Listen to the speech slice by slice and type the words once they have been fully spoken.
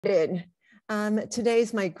Today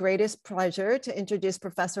is my greatest pleasure to introduce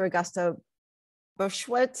Professor Augusto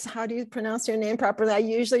Buchweitz. How do you pronounce your name properly? I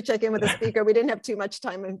usually check in with the speaker. We didn't have too much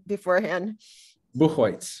time beforehand.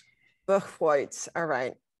 Buchweitz. Buchweitz. All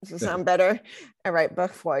right. Does it sound better? All right,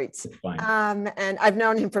 Buchweitz. And I've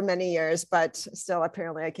known him for many years, but still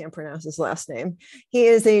apparently I can't pronounce his last name. He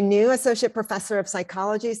is a new associate professor of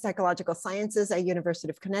psychology, psychological sciences at University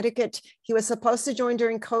of Connecticut. He was supposed to join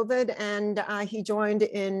during COVID, and he joined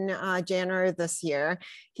in January this year.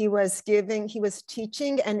 He was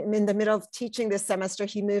teaching, and in the middle of teaching this semester,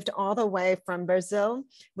 he moved all the way from Brazil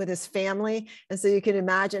with his family. And so you can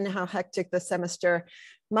imagine how hectic the semester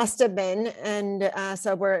must have been. And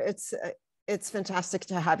it's fantastic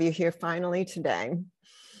to have you here finally today.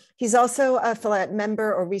 He's also a affiliate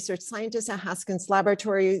member or research scientist at Haskins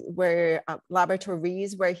Laboratories, where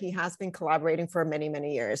he has been collaborating for many,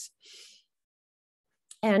 many years.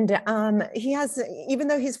 And he has, even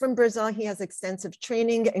though he's from Brazil, he has extensive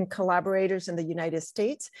training and collaborators in the United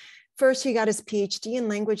States. First, he got his PhD in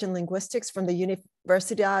language and linguistics from the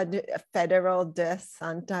Universidade Federal de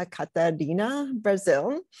Santa Catarina,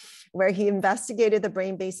 Brazil, where he investigated the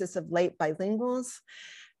brain basis of late bilinguals.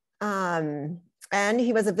 And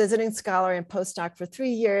he was a visiting scholar and postdoc for 3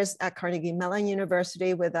 years at Carnegie Mellon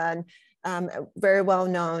University with a very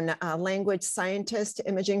well-known language scientist,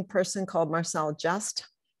 imaging person called Marcel Just.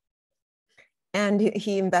 And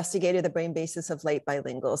he investigated the brain basis of late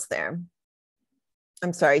bilinguals there.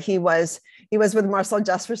 I'm sorry, he was with Marcel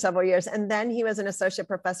Just for several years. And then he was an associate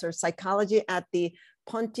professor of psychology at the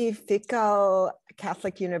Pontifical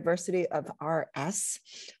Catholic University of RS.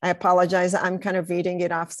 I apologize, I'm kind of reading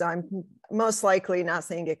it off, so I'm most likely not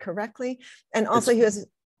saying it correctly. And also he was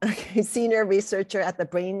a senior researcher at the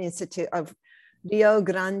Brain Institute of Rio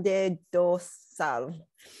Grande do Sul.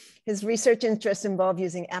 His research interests involve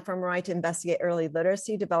using fMRI to investigate early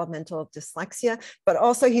literacy, developmental dyslexia, but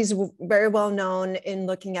also he's very well known in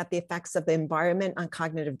looking at the effects of the environment on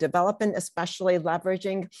cognitive development, especially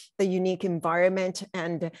leveraging the unique environment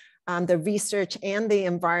and the research and the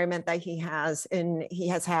environment that he has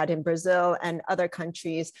had in Brazil and other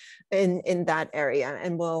countries in that area.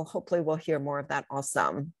 And hopefully we'll hear more of that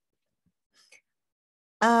also.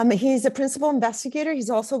 He's a principal investigator.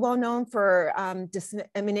 He's also well known for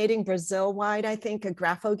disseminating Brazil-wide, I think, a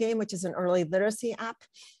Grapho game, which is an early literacy app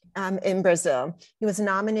in Brazil. He was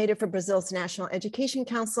nominated for Brazil's National Education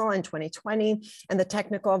Council in 2020 and the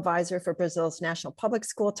technical advisor for Brazil's National Public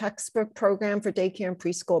School Textbook Program for daycare and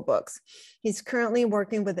preschool books. He's currently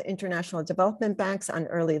working with the International Development Banks on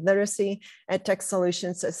early literacy and tech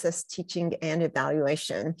solutions to assist teaching and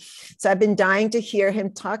evaluation. So I've been dying to hear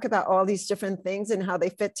him talk about all these different things and how they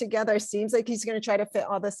fit together. Seems like he's going to try to fit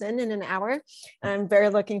all this in an hour. I'm very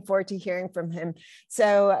looking forward to hearing from him.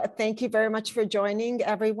 So thank you very much for joining,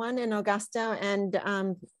 everyone, and Augusto,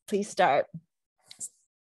 and please start.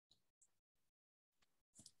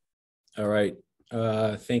 All right.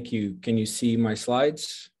 Thank you. Can you see my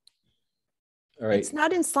slides? All right. It's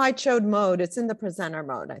not in slideshow mode. It's in the presenter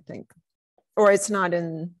mode, I think. Or it's not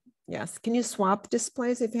in, yes. Can you swap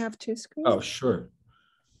displays if you have two screens? Oh, sure.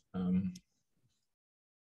 Let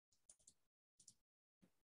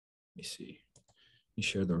me see. You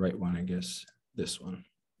share the right one, I guess. This one.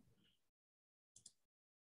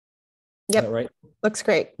 Yep. Right. Looks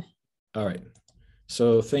great. All right.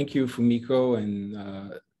 So thank you, Fumiko,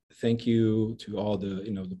 and thank you to all the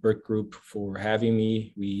the BIRC group for having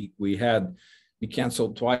me. We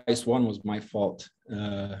canceled twice. One was my fault,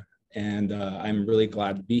 and I'm really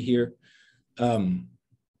glad to be here.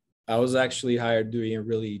 I was actually hired during a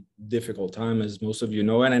really difficult time, as most of you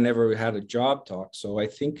know, and I never had a job talk. So I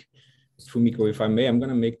think, Fumiko, if I may, I'm going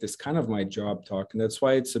to make this kind of my job talk, and that's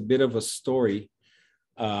why it's a bit of a story.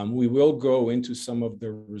 We will go into some of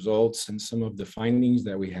the results and some of the findings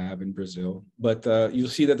that we have in Brazil, but you'll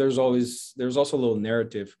see that there's also a little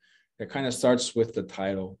narrative that kind of starts with the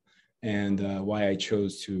title and why I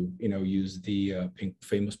chose to use the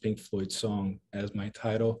famous Pink Floyd song as my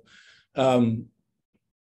title. I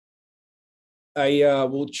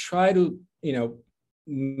will try to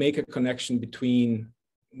make a connection between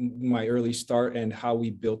my early start and how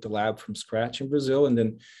we built the lab from scratch in Brazil, and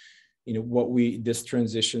then this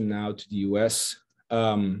transition now to the US.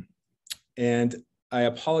 And I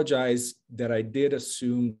apologize that I did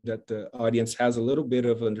assume that the audience has a little bit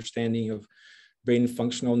of understanding of brain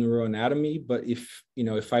functional neuroanatomy, but if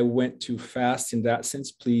I went too fast in that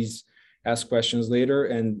sense, please ask questions later.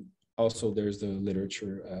 And also there's the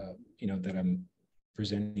literature, that I'm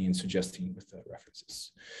presenting and suggesting with the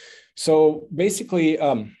references. So basically,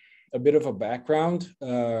 a bit of a background,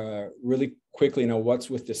 really quickly, what's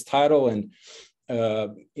with this title. And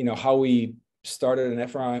how we started an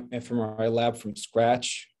fMRI lab from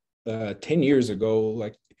scratch 10 years ago.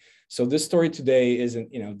 So this story today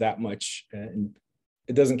isn't, that much, and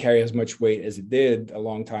it doesn't carry as much weight as it did a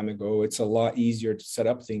long time ago. It's a lot easier to set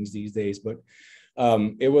up things these days, but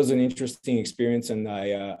it was an interesting experience. And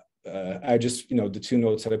I just, the two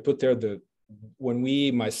notes that I put there, when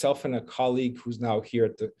myself and a colleague who's now here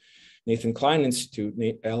at the Nathan Klein Institute,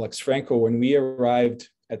 Alex Franco, when we arrived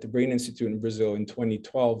at the Brain Institute in Brazil in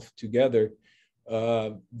 2012 together,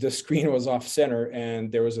 the screen was off center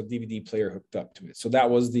and there was a DVD player hooked up to it. So that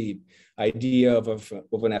was the idea of an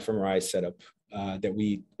fMRI setup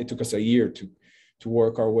it took us a year to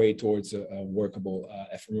work our way towards a workable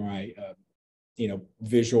fMRI,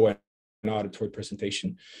 visual and auditory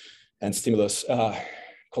presentation and stimulus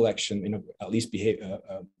collection, at least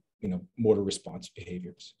motor response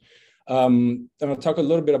behaviors. I'm going to talk a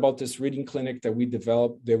little bit about this reading clinic that we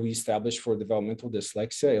established for developmental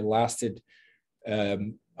dyslexia. It lasted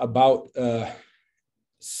about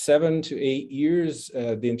 7 to 8 years.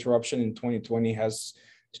 The interruption in 2020 has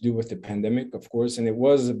to do with the pandemic, of course, and it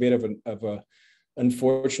was a bit of a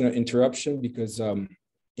unfortunate interruption because the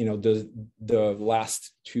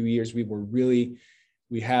last 2 years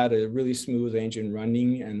we had a really smooth engine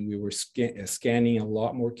running, and we were scanning a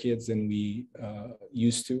lot more kids than we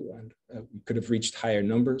used to, and we could have reached higher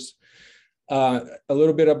numbers. A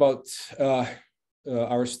little bit about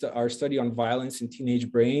our study on violence in teenage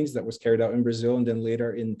brains that was carried out in Brazil and then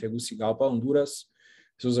later in Tegucigalpa, Honduras.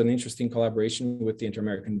 This was an interesting collaboration with the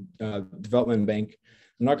Inter-American Development Bank.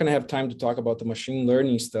 I'm not going to have time to talk about the machine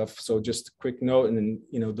learning stuff, so just a quick note, and then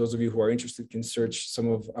those of you who are interested can search some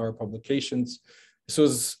of our publications. This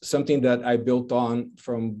was something that I built on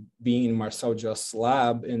from being in Marcel Just's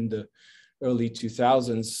lab in the early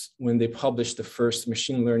 2000s when they published the first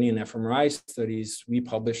machine learning and fMRI studies. We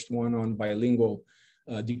published one on bilingual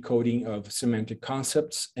decoding of semantic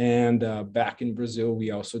concepts, and back in Brazil,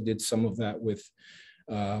 we also did some of that with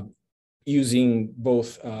using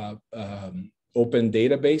both open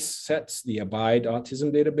database sets, the Abide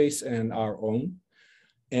Autism database, and our own,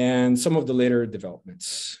 and some of the later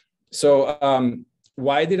developments. So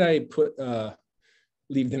why did I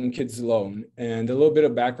leave them kids alone? And a little bit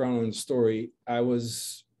of background on the story. I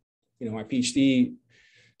was,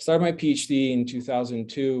 started my PhD in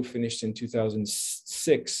 2002, finished in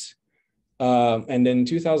 2006. And then in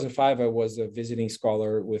 2005, I was a visiting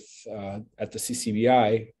scholar at the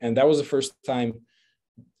CCBI. And that was the first time,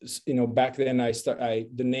 back then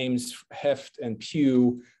the names Heft and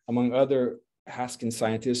Pugh, among other Haskins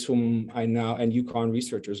scientists and UConn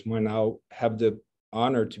researchers whom I now have the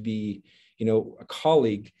honor to be, a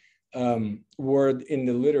colleague, were in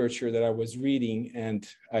the literature that I was reading. And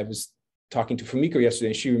I was talking to Fumiko yesterday,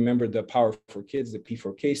 and she remembered the Power for Kids, the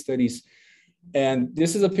P4K studies. And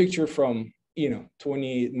this is a picture from,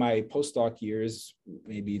 my postdoc years,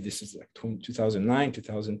 maybe this is like 2009,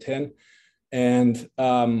 2010. And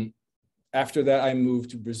after that, I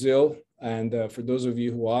moved to Brazil. And for those of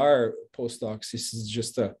you who are postdocs, this is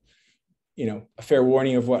just a fair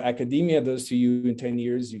warning of what academia does to you in 10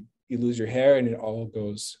 years. You lose your hair and it all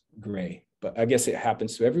goes gray. But I guess it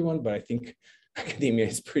happens to everyone, but I think academia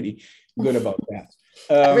is pretty good about that.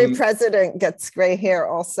 Every president gets gray hair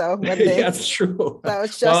also. Yeah, that's true. So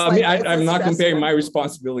it's just I'm not comparing my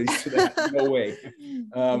responsibilities to that. No way.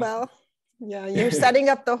 Yeah, you're setting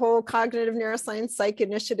up the whole cognitive neuroscience psych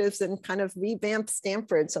initiatives and kind of revamp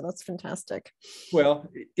Stanford. So that's fantastic. Well,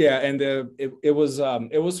 yeah, and it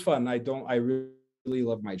was fun. I really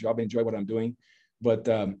love my job. I enjoy what I'm doing. But,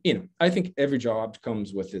 I think every job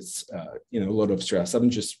comes with its, load of stress. I'm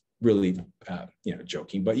just really,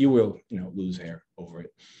 joking, but you will, lose hair over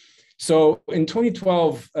it. So in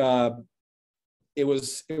 2012, it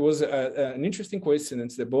was an interesting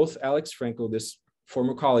coincidence that both Alex Franco, this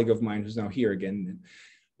former colleague of mine who's now here again,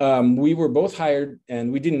 we were both hired,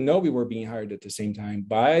 and we didn't know we were being hired at the same time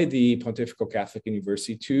by the Pontifical Catholic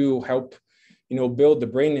University to help, build the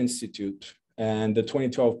Brain Institute. And the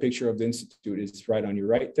 2012 picture of the institute is right on your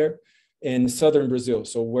right there in southern Brazil.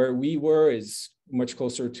 So where we were is much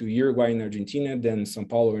closer to Uruguay and Argentina than Sao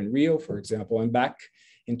Paulo and Rio, for example. And back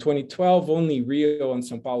in 2012, only Rio and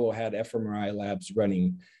Sao Paulo had fMRI labs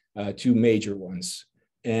running, two major ones.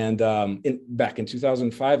 And back in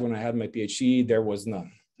 2005, when I had my PhD, there was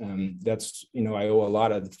none. That's, I owe a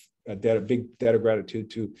lot of a big debt of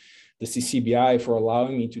gratitude to the CCBI for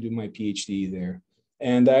allowing me to do my PhD there.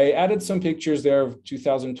 And I added some pictures there of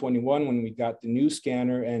 2021 when we got the new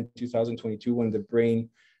scanner, and 2022 when the Brain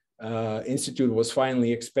Institute was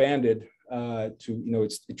finally expanded to,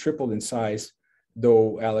 it tripled in size.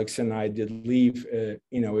 Though Alex and I did leave,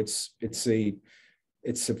 it's a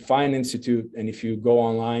it's a fine institute, and if you go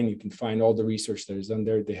online, you can find all the research that is done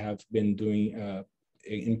there. They have been doing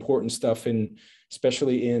important stuff,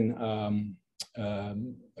 especially in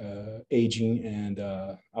aging and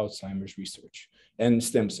Alzheimer's research and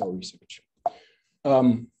stem cell research.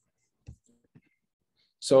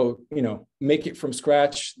 So, make it from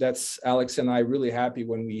scratch. That's Alex and I really happy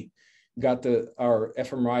when we got our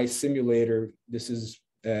fMRI simulator. This is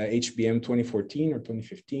HBM 2014 or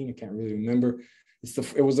 2015. I can't really remember.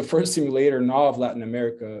 It was the first simulator in all of Latin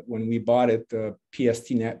America. When we bought it, the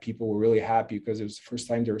PSTNet people were really happy because it was the first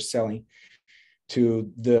time they were selling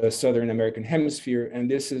to the Southern American hemisphere. And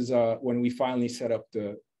this is when we finally set up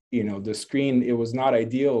the screen. It was not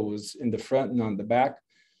ideal. It was in the front and on the back,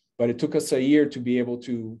 but it took us a year to be able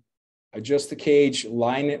to adjust the cage,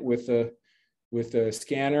 line it with a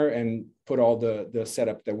scanner, and put all the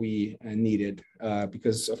setup that we needed,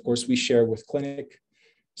 because of course we share with clinic.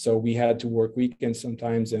 So we had to work weekends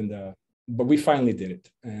sometimes, but we finally did it.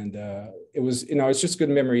 And it was, it's just good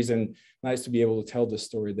memories and nice to be able to tell the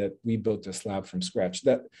story that we built this lab from scratch.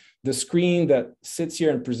 That the screen that sits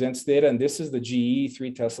here and presents data, and this is the GE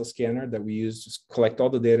 3 Tesla scanner that we use to collect all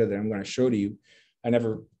the data that I'm going to show to you. I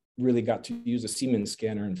never really got to use a Siemens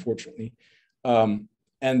scanner, unfortunately. And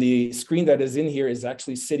the screen that is in here is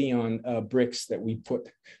actually sitting on bricks that we put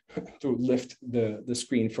to lift the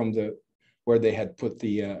screen from where they had put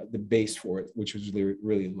the base for it, which was really,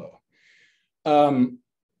 really low.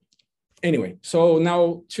 Anyway, so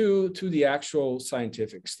now to the actual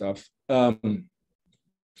scientific stuff. And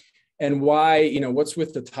why, what's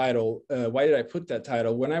with the title? Why did I put that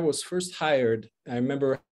title? When I was first hired, I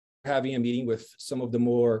remember having a meeting with some of the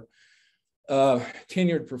more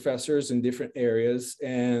tenured professors in different areas.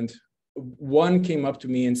 And one came up to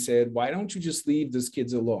me and said, why don't you just leave these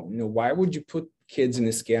kids alone? Why would you put kids in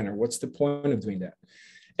a scanner? What's the point of doing that?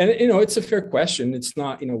 And, it's a fair question. It's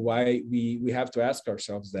not, why we have to ask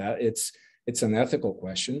ourselves that. It's an ethical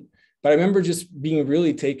question. But I remember just being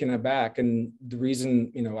really taken aback. And the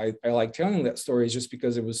reason, I like telling that story is just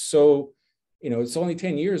because it was so, it's only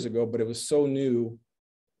 10 years ago, but it was so new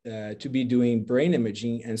to be doing brain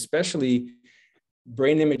imaging, and especially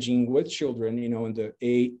brain imaging with children, in the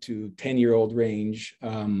 8 to 10-year-old range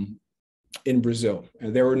in Brazil.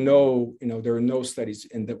 And there were no studies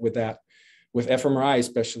with fMRI,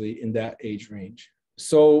 especially in that age range.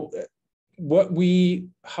 So it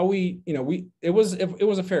was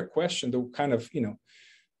a fair question, the kind of,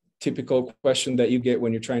 typical question that you get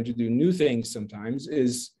when you're trying to do new things sometimes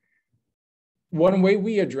is, one way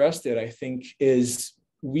we addressed it, I think, is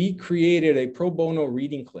we created a pro bono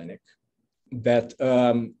reading clinic that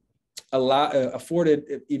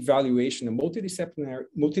afforded evaluation, a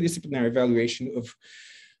multidisciplinary evaluation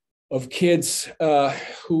of kids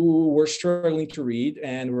who were struggling to read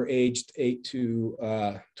and were aged 8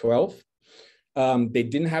 to 12. They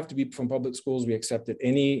didn't have to be from public schools. We accepted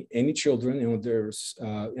any children. There's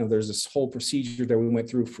this whole procedure that we went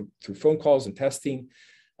through phone calls and testing.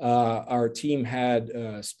 Our team had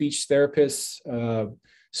speech therapists,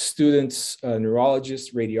 students,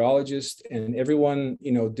 neurologists, radiologists, and everyone,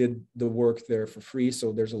 did the work there for free.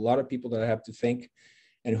 So there's a lot of people that I have to thank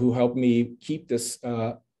and who helped me keep this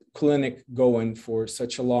clinic going for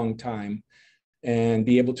such a long time and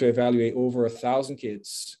be able to evaluate over 1,000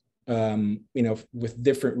 kids, with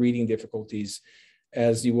different reading difficulties.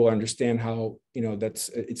 As you will understand how,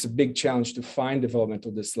 it's a big challenge to find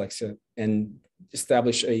developmental dyslexia and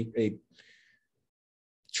establish a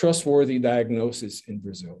trustworthy diagnosis in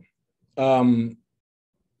Brazil.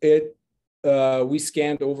 We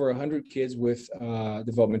scanned over 100 kids with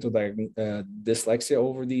developmental dyslexia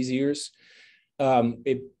over these years.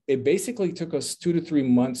 It basically took us 2 to 3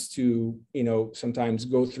 months to, sometimes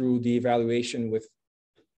go through the evaluation with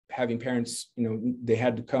having parents, they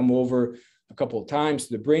had to come over a couple of times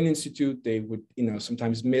to the Brain Institute. They would,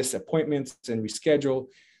 sometimes miss appointments and reschedule.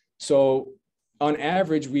 So on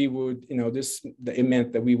average, we would, it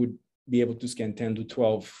meant that we would be able to scan 10 to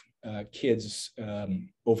 12 kids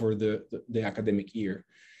over the academic year.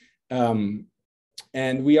 And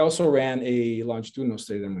we also ran a longitudinal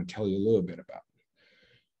study that I'm going to tell you a little bit about.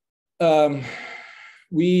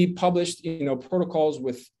 We published, protocols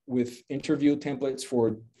with interview templates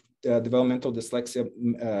for developmental dyslexia,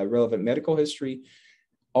 relevant medical history,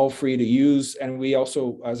 all free to use. And we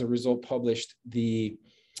also, as a result, published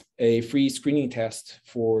a free screening test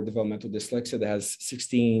for developmental dyslexia that has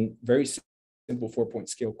 16 very simple 4-point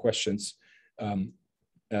scale questions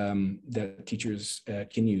that teachers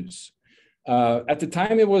can use. At the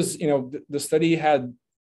time, it was, the study had,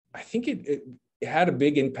 I think it had a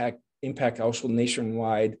big impact also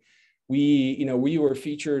nationwide, we were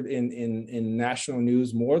featured in national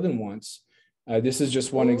news more than once. This is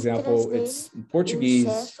just one example. It's in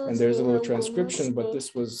Portuguese, and there's a little transcription, but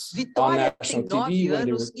this was on national TV when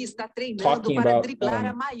they were talking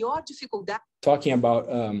about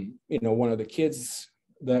one of the kids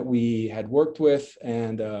that we had worked with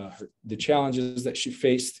and the challenges that she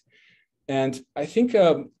faced. And I think,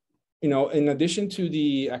 in addition to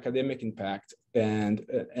the academic impact and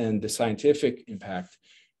the scientific impact,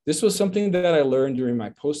 this was something that I learned during my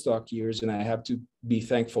postdoc years, and I have to be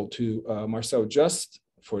thankful to Marcel just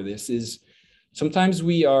for this, is sometimes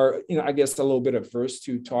we are, I guess a little bit averse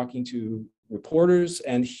to talking to reporters.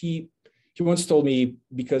 And he once told me,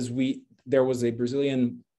 because there was a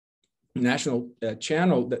Brazilian national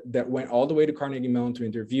channel that went all the way to Carnegie Mellon to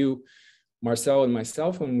interview Marcel and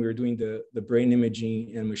myself when we were doing the brain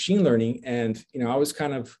imaging and machine learning. And, I was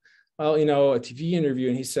kind of, a TV interview,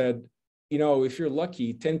 and he said, if you're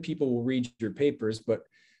lucky, 10 people will read your papers, but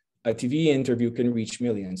a TV interview can reach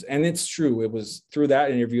millions. And it's true. It was through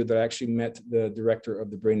that interview that I actually met the director of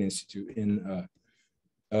the Brain Institute in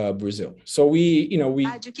Brazil. So we.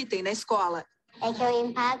 Que tem na escola. É que eu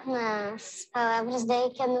empaco nas palavras daí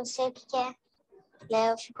que eu não sei o que é.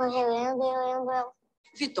 Daí eu fico relendo e eu lembro ela.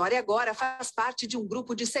 Vitória agora faz parte de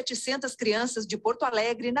grupo de 700 crianças de Porto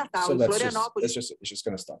Alegre, Natal e Florianópolis. It's just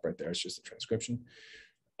going to stop right there. It's just a transcription.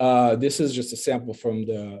 This is just a sample from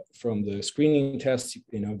the screening test,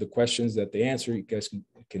 the questions that they answer. You guys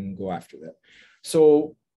can go after that.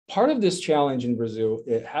 So part of this challenge in Brazil,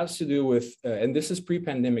 it has to do with, and this is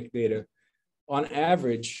pre-pandemic data, on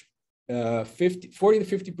average, 40 to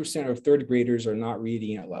 50% of third graders are not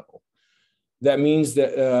reading at level. That means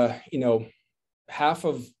that, half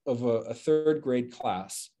of a third grade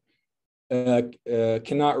class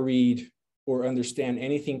cannot read or understand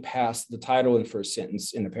anything past the title and first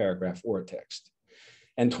sentence in a paragraph or a text.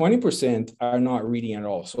 And 20% are not reading at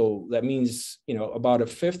all. So that means, about a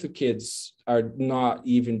fifth of kids are not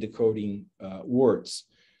even decoding words.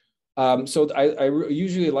 So I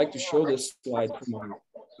usually like to show this slide from my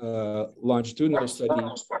longitudinal study.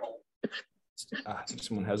 I think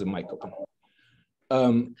someone has a mic open.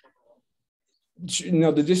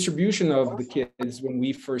 The distribution of the kids when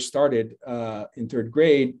we first started in third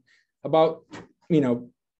grade, about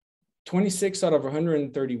 26 out of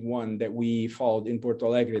 131 that we followed in Porto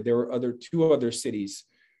Alegre. There were two other cities.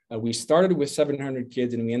 We started with 700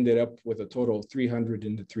 kids, and we ended up with a total of 300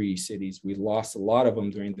 in the 3 cities. We lost a lot of them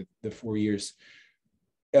during the 4 years.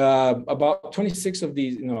 About 26 of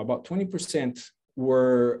these, about 20%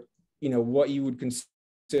 were, what you would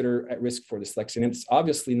consider at risk for dyslexia. And it's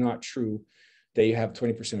obviously not true that you have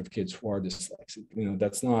 20% of kids who are dyslexic.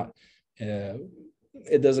 That's not,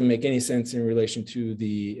 it doesn't make any sense in relation to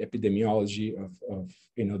the epidemiology of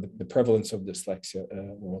the prevalence of dyslexia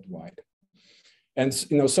worldwide. And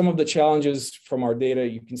some of the challenges from our data,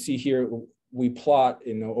 you can see here, we plot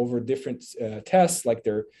over different tests, like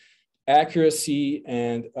their accuracy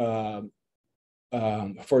and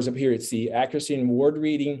for example here, it's the accuracy in word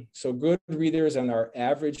reading. So good readers and our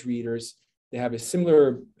average readers, they have a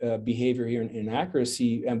similar behavior here in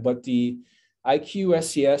accuracy, but the IQ,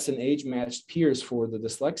 SES, and age-matched peers for the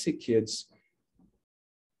dyslexic kids,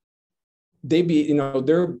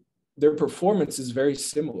 their performance is very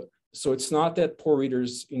similar. So it's not that poor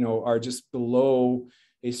readers, are just below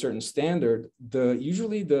a certain standard.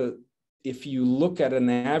 If you look at an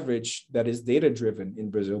average that is data-driven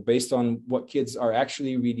in Brazil, based on what kids are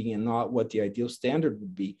actually reading and not what the ideal standard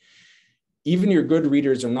would be, even your good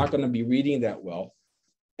readers are not going to be reading that well.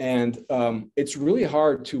 And it's really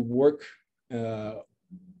hard to work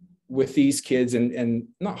with these kids, and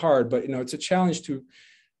not hard, but it's a challenge to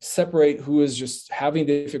separate who is just having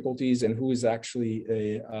difficulties and who is actually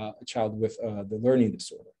a child with the learning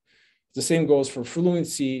disorder. The same goes for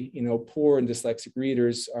fluency. Poor and dyslexic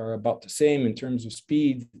readers are about the same in terms of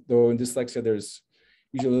speed, though in dyslexia there's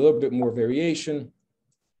usually a little bit more variation.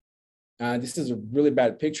 This is a really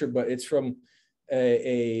bad picture, but it's from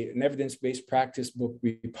an evidence-based practice book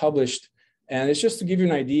we published. And it's just to give you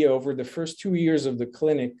an idea, over the first 2 years of the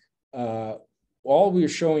clinic, all we're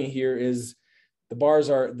showing here is the bars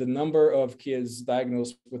are the number of kids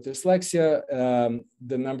diagnosed with dyslexia,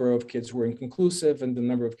 the number of kids who were inconclusive, and the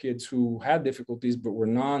number of kids who had difficulties but were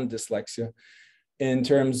non-dyslexia in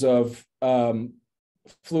terms of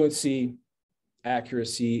fluency,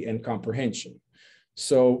 accuracy, and comprehension.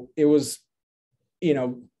 So it was,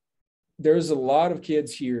 there's a lot of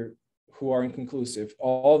kids here who are inconclusive.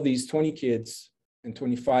 All of these 20 kids and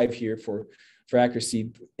 25 here for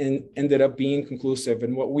accuracy ended up being conclusive.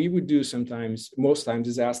 And what we would do most times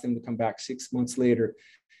is ask them to come back 6 months later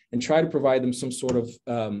and try to provide them some sort of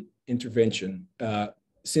intervention.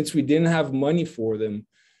 Since we didn't have money for them,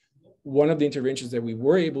 one of the interventions that we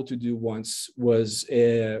were able to do once was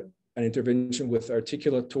an intervention with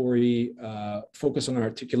articulatory, focus on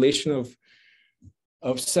articulation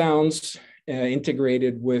of sounds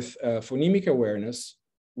integrated with phonemic awareness,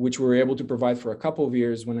 which we were able to provide for a couple of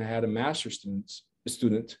years when I had a master's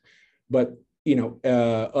student. But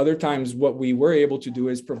other times what we were able to do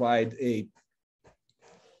is provide a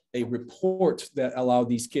report that allowed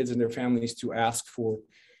these kids and their families to ask for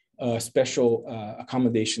special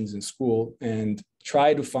accommodations in school and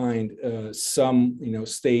try to find some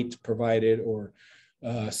state provided or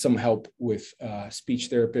some help with speech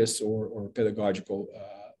therapists or pedagogical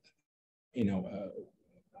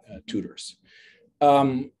tutors.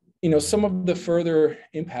 Some of the further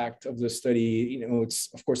impact of the study,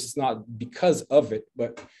 it's not because of it,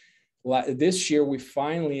 but this year we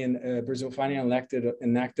finally Brazil finally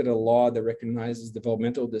enacted a law that recognizes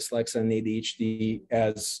developmental dyslexia and ADHD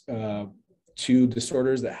as two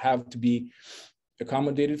disorders that have to be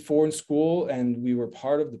accommodated for in school, and we were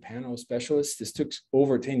part of the panel of specialists. This took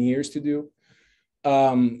over 10 years to do.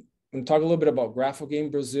 I'm going to talk a little bit about Graphical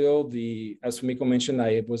in Brazil. As Fumiko mentioned,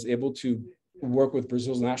 I was able to work with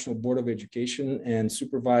Brazil's National Board of Education and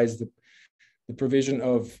supervise the provision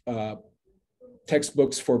of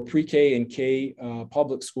textbooks for pre-K and K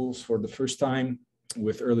public schools for the first time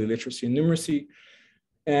with early literacy and numeracy.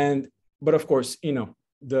 But of course,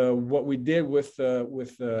 what we did with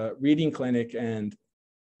the reading clinic and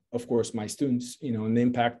of course my students, and the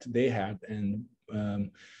impact they had and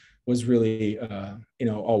was really,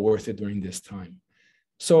 all worth it during this time.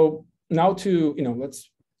 So now let's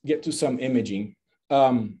get to some imaging.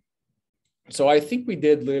 So I think we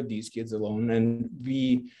did leave these kids alone, and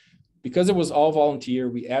because it was all volunteer,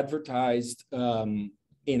 we advertised,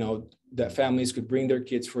 that families could bring their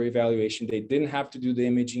kids for evaluation. They didn't have to do the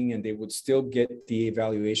imaging, and they would still get the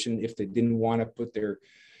evaluation if they didn't want to put their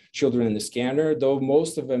children in the scanner, though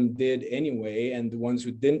most of them did anyway. And the ones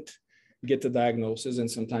who didn't get the diagnosis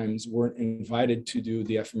and sometimes weren't invited to do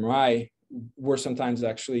the fMRI were sometimes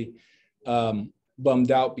actually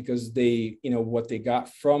bummed out because they, what they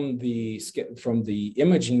got from the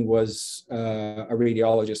imaging was a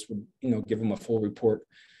radiologist would, give them a full report,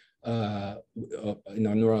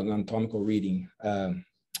 neuroanatomical reading,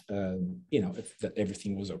 if that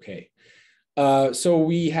everything was okay. So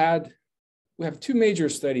we have two major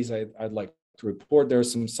studies I'd like to report. There are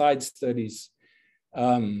some side studies,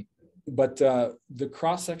 but the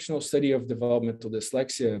cross-sectional study of developmental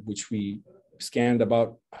dyslexia, which we scanned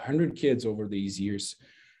about 100 kids over these years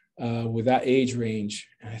with that age range.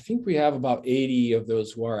 And I think we have about 80 of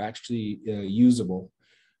those who are actually usable.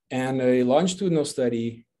 And a longitudinal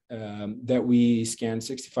study that we scanned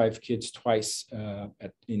 65 kids twice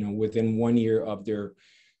within 1 year of their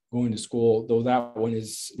going to school, though that one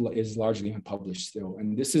is largely unpublished still.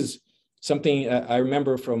 And this is something I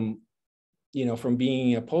remember from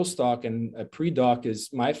being a postdoc and a pre-doc.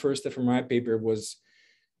 Is my first fMRI paper was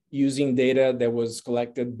using data that was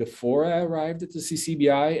collected before I arrived at the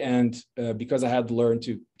CCBI. And because I had to learn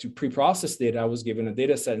to pre-process data, I was given a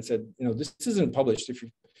data set and said, this isn't published. If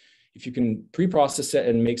you can pre-process it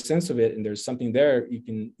and make sense of it, and there's something there, you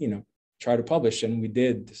can, try to publish. And we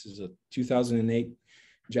did. This is a 2008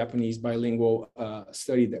 Japanese bilingual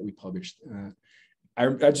study that we published.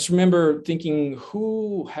 I just remember thinking,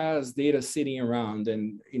 who has data sitting around?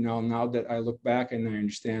 And, now that I look back and I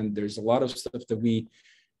understand, there's a lot of stuff that we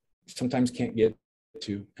sometimes can't get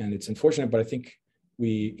to, and it's unfortunate, but I think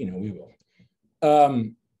we will.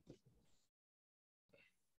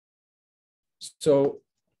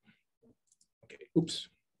 Oops.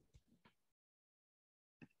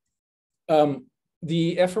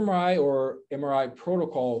 The fMRI or MRI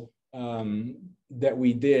protocol that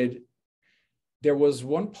we did, there was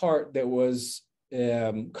one part that was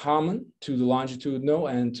common to the longitudinal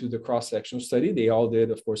and to the cross-sectional study. They all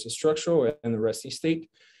did, of course, a structural and a resting state.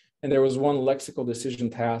 And there was one lexical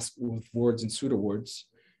decision task with words and pseudo words.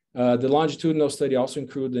 The longitudinal study also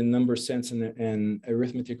included a number sense and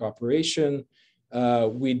arithmetic operation.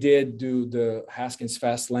 We did do the Haskins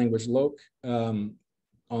Fast Language Loc on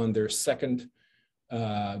their second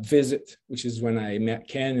visit, which is when I met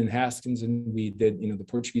Ken and Haskins, and we did the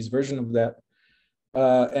Portuguese version of that.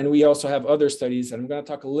 And we also have other studies, and I'm going to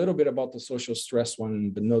talk a little bit about the social stress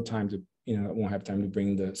one, but no time to, I won't have time to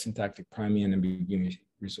bring the syntactic priming and ambiguity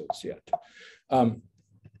results yet.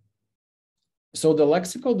 So the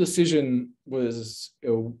lexical decision was,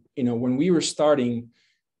 when we were starting,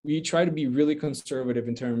 we tried to be really conservative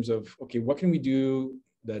in terms of, okay, what can we do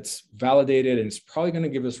that's validated and it's probably going to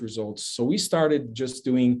give us results. So we started just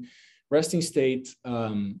doing resting state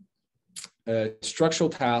structural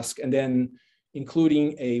task, and then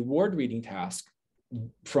including a word reading task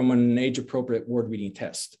from an age-appropriate word reading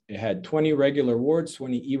test. It had 20 regular words,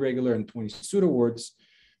 20 irregular, and 20 pseudo words.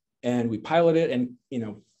 And we piloted and,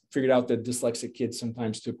 figured out that dyslexic kids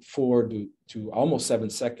sometimes took 4 to almost 7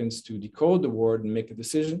 seconds to decode the word and make a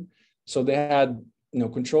decision. So they had,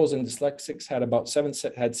 controls, and dyslexics had about 7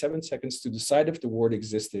 seconds to decide if the word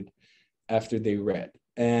existed after they read.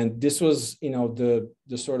 And this was, the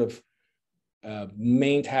sort of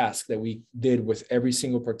main task that we did with every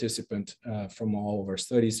single participant from all of our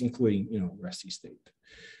studies, including, resting state.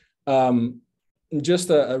 Just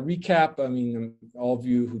a recap, all of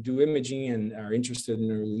you who do imaging and are interested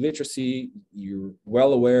in early literacy, you're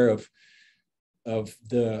well aware of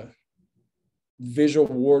the visual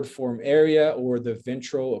word form area, or the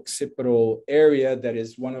ventral occipital area, that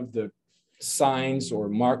is one of the signs or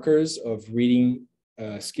markers of reading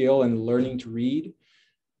skill and learning to read.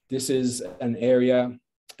 This is an area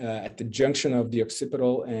at the junction of the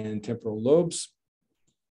occipital and temporal lobes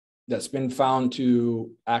that's been found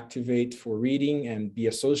to activate for reading and be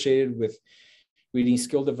associated with reading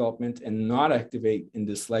skill development, and not activate in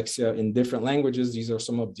dyslexia in different languages. These are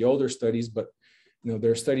some of the older studies, but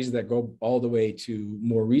there are studies that go all the way to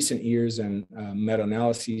more recent years, and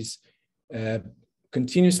meta-analyses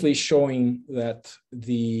continuously showing that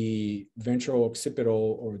the ventral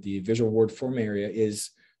occipital, or the visual word form area,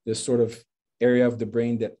 is this sort of area of the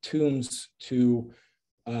brain that tunes to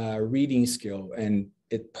reading skill. And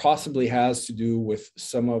it possibly has to do with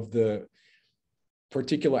some of the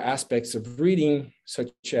particular aspects of reading,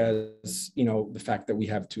 such as, the fact that we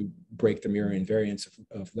have to break the mirror invariance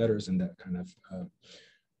of letters and that kind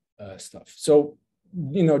of stuff. So,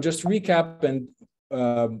 just to recap, and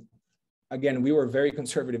again, we were very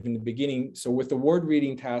conservative in the beginning. So with the word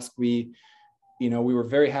reading task, we were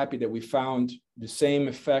very happy that we found the same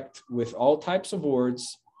effect with all types of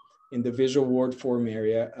words in the visual word form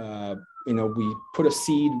area. We put a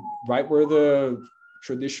seed right where the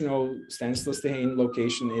traditional Stanislas Dehaene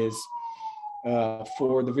location is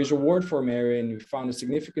for the visual word form area, and we found a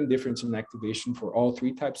significant difference in activation for all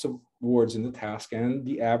 3 types of words in the task and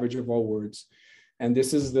the average of all words. And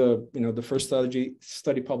this is the first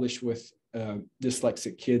study published with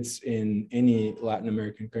dyslexic kids in any Latin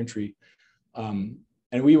American country.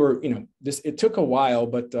 And we were, it took a while,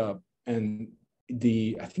 but I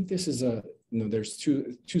think this is there's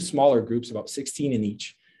two smaller groups, about 16 in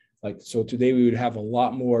each. So today we would have a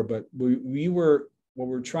lot more, but what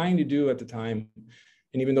we're trying to do at the time,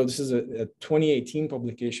 and even though this is a 2018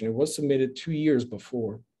 publication, it was submitted 2 years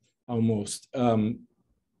before almost,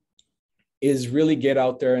 is really get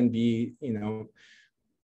out there and be,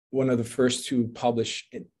 one of the first to publish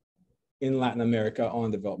in Latin America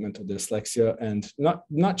on developmental dyslexia, and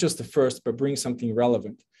not just the first, but bring something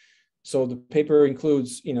relevant. So the paper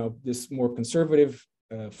includes, this more conservative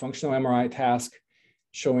functional MRI task,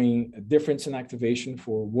 showing a difference in activation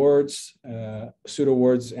for words, pseudo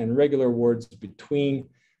words, and regular words between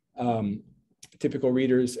typical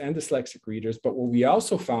readers and dyslexic readers. But what we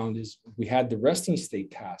also found is we had the resting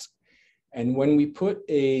state task. And when we put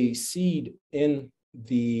a seed in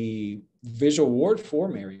the visual word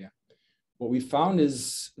form area, what we found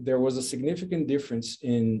is there was a significant difference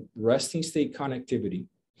in resting state connectivity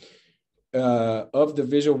of the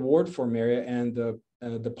visual word form area and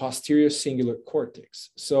the posterior cingulate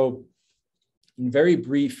cortex. So in very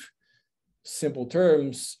brief, simple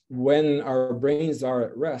terms, when our brains are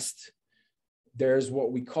at rest, there's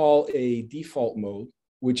what we call a default mode,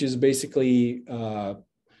 which is basically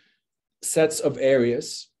sets of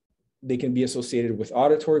areas. They can be associated with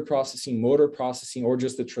auditory processing, motor processing, or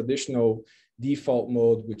just the traditional default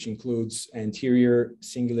mode, which includes anterior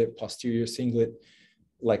cingulate, posterior cingulate,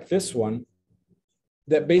 like this one,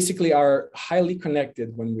 that basically are highly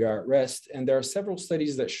connected when we are at rest. And there are several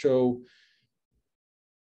studies that show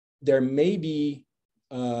there may be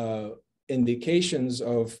indications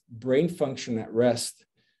of brain function at rest,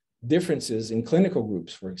 differences in clinical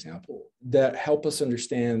groups, for example, that help us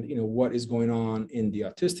understand, what is going on in the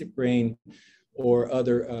autistic brain or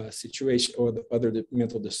other situations or the other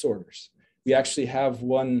mental disorders. We actually have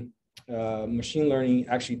one machine learning,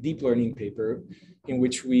 actually deep learning paper in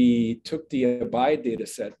which we took the ABIDE data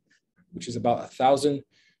set, which is about 1,000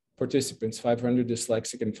 participants, 500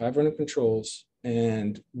 dyslexic and 500 controls.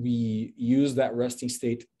 And we used that resting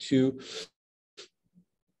state to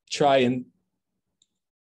try and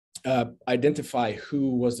identify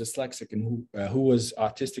who was dyslexic and who was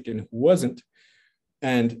autistic and who wasn't.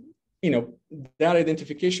 And, that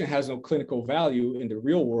identification has no clinical value in the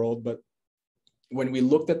real world, but when we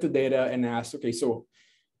looked at the data and asked, okay, so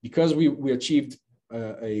because we achieved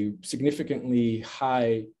a significantly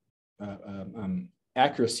high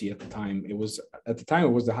accuracy at the time. It was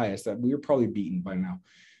the highest. That we were probably beaten by now.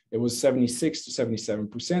 It was 76 to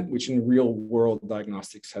 77%, which in real world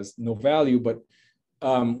diagnostics has no value. But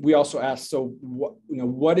we also asked, so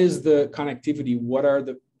what is the connectivity? What are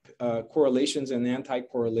the correlations and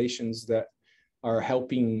anti-correlations that are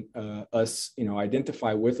helping us,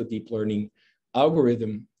 identify with a deep learning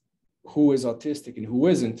algorithm who is autistic and who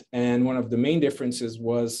isn't? And one of the main differences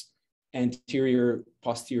was anterior,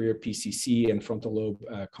 posterior PCC and frontal lobe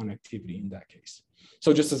connectivity in that case.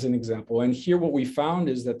 So just as an example, and here what we found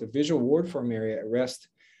is that the visual word form area at rest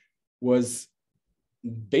was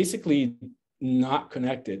basically not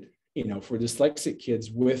connected, for dyslexic kids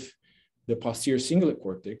with the posterior cingulate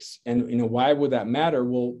cortex. And, why would that matter?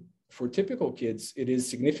 Well, for typical kids, it is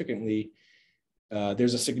significantly,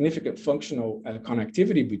 there's a significant functional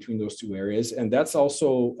connectivity between those two areas. And that's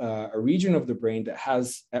also a region of the brain that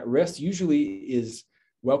has at rest usually is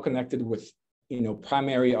well connected with,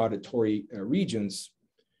 primary auditory regions.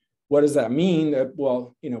 What does that mean?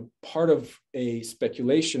 Well, part of a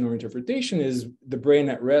speculation or interpretation is the brain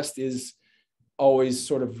at rest is always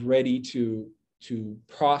sort of ready to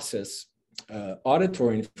process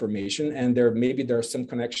auditory information, and there are some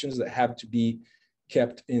connections that have to be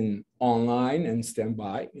kept in online and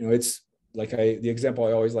standby. It's like the example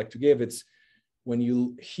I always like to give. It's when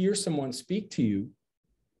you hear someone speak to you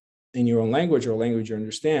in your own language or language you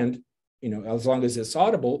understand, as long as it's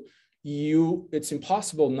audible, it's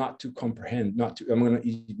impossible not to comprehend,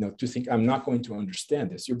 to think I'm not going to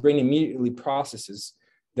understand this. Your brain immediately processes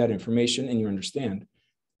that information and you understand.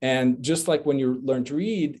 And just like when you learn to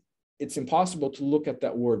read, it's impossible to look at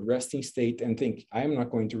that word resting state and think, I am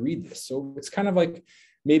not going to read this. So it's kind of like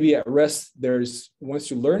maybe at rest,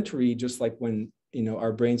 once you learn to read, just like when,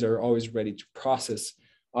 our brains are always ready to process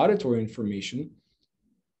auditory information,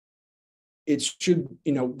 it should,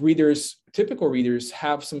 typical readers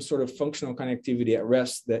have some sort of functional connectivity at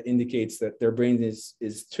rest that indicates that their brain is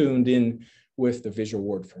tuned in with the visual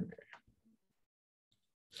word form area.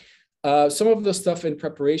 Some of the stuff in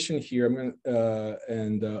preparation here, I'm going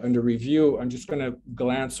to, under review, I'm just going to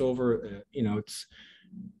glance over,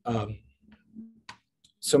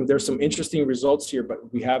 there's some interesting results here,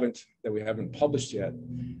 but we haven't published yet.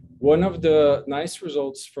 One of the nice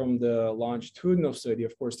results from the longitudinal study,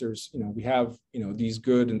 of course, we have, these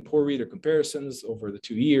good and poor reader comparisons over the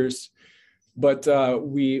 2 years, but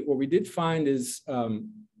what we did find is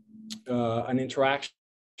an interaction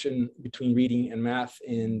between reading and math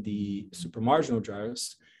in the supramarginal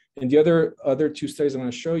gyrus. And the other two studies I'm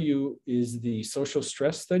going to show you is the social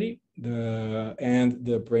stress study and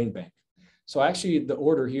the brain bank. So actually the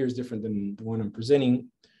order here is different than the one I'm presenting.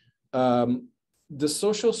 The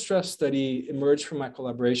social stress study emerged from my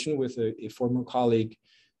collaboration with a former colleague,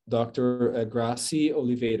 Dr. Gracie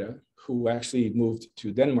Oliveira, who actually moved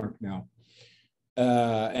to Denmark now.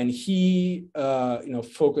 And he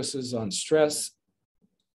focuses on stress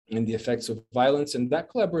and the effects of violence. And that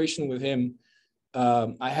collaboration with him,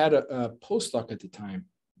 I had a postdoc at the time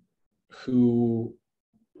who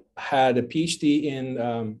had a PhD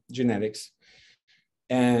in genetics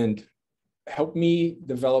and helped me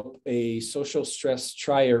develop a social stress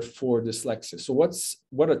trier for dyslexia. So what's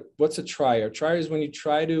a trier? A trier is when you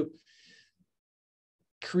try to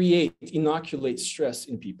inoculate stress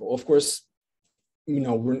in people. Of course,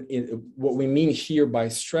 what we mean here by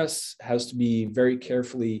stress has to be very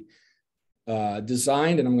carefully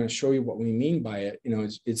designed, and I'm going to show you what we mean by it.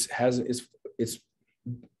 It's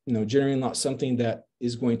generally not something that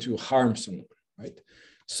is going to harm someone, right?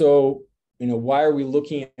 So, why are we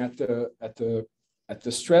looking at the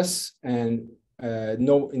stress? And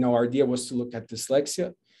our idea was to look at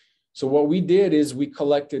dyslexia. So what we did is we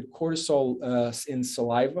collected cortisol in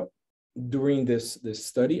saliva during this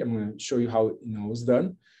study. I'm going to show you how it was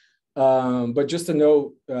done. But just to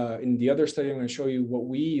know, in the other study I'm going to show you, what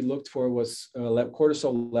we looked for was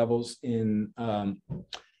cortisol levels in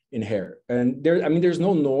hair. And there's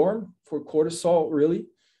no norm for cortisol really.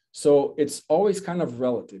 So it's always kind of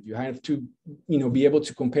relative. You have to, be able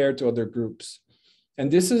to compare to other groups.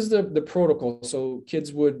 And this is the protocol. So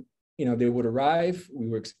kids would, they would arrive. We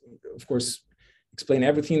were, of course, explain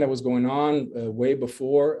everything that was going on way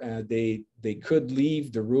before. They could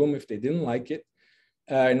leave the room if they didn't like it.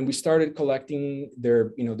 And we started collecting their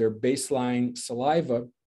baseline saliva.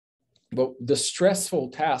 But the stressful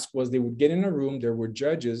task was they would get in a room. There were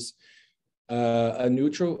judges, a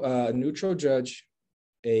neutral judge,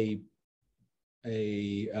 a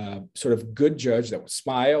sort of good judge that would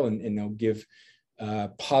smile and give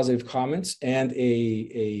positive comments, and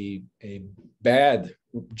a bad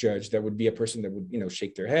judge that would be a person that would, you know,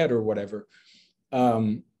 shake their head or whatever.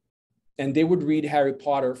 And they would read Harry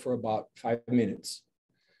Potter for about 5 minutes.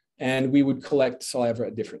 And we would collect saliva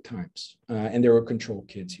at different times. And there were control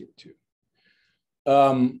kids here too.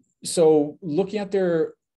 So looking at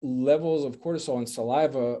their levels of cortisol and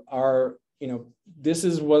saliva are, you know, this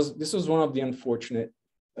was one of the unfortunate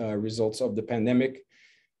results of the pandemic.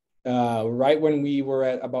 Right when we were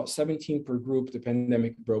at about 17 per group, the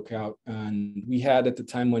pandemic broke out, and we had at the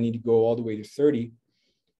time money to go all the way to 30.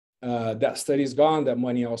 That study is gone. That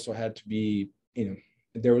money also had to be, you know,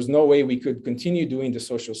 there was no way we could continue doing the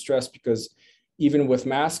social stress, because even with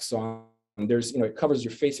masks on, there's, you know, it covers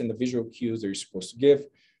your face and the visual cues that you're supposed to give.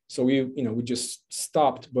 So we, you know, we just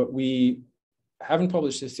stopped, but we haven't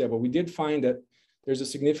published this yet, but we did find that there's a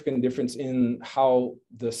significant difference in how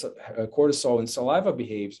the cortisol and saliva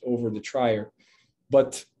behaves over the trier.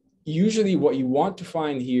 But usually what you want to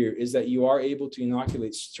find here is that you are able to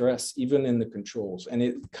inoculate stress even in the controls. And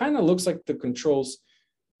it kind of looks like the controls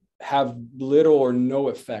have little or no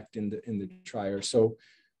effect in the trier. So,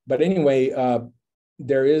 but anyway,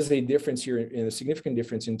 there is a difference here, and a significant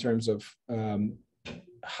difference in terms of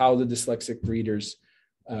how the dyslexic readers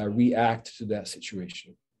react to that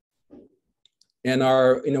situation. And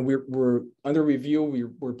our, you know, we're under review.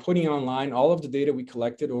 We're putting online all of the data we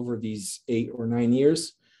collected over these 8 or 9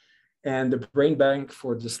 years. And the brain bank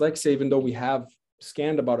for dyslexia, even though we have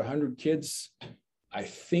scanned about 100 kids, I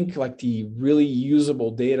think like the really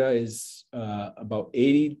usable data is about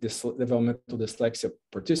 80 developmental dyslexia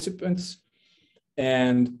participants.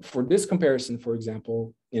 And for this comparison, for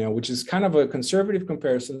example, you know, which is kind of a conservative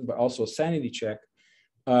comparison, but also a sanity check,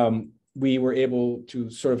 we were able to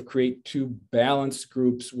sort of create 2 balanced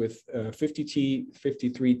groups with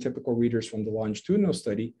 53 typical readers from the longitudinal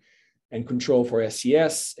study, and control for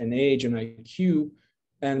SES and age and IQ.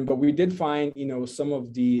 But we did find, you know, some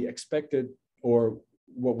of the expected, or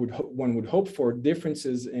what one would hope for,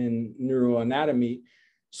 differences in neuroanatomy.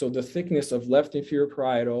 So the thickness of left inferior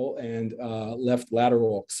parietal and left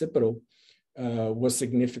lateral occipital was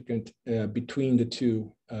significant between the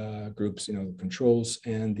 2 groups, you know, the controls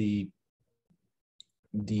and the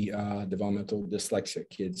developmental dyslexia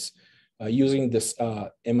kids, using this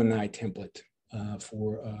MNI template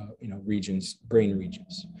for you know, regions, brain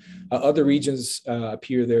regions. Other regions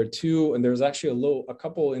appear there too, and there's actually a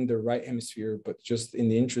couple in the right hemisphere, but just in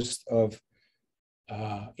the interest of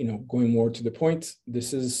you know, going more to the point,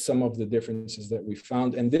 this is some of the differences that we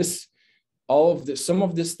found. And some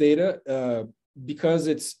of this data, because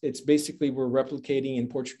it's basically, we're replicating in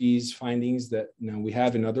Portuguese findings that, you know, we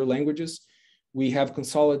have in other languages, we have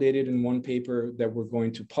consolidated in one paper that we're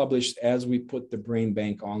going to publish as we put the brain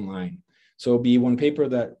bank online. So it'll be one paper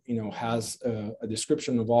that, you know, has a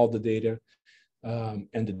description of all the data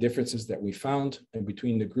and the differences that we found in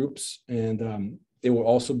between the groups. And it will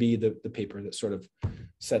also be the paper that sort of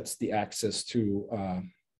sets the access to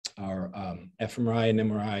our fMRI and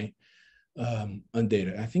MRI on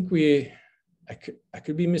data. I think I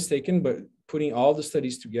could be mistaken, but putting all the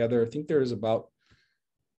studies together, I think there is about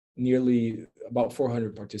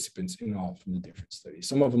 400 participants in all from the different studies.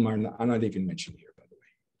 Some of them are not even mentioned here, by the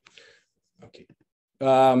way. Okay.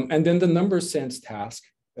 And then the number sense task.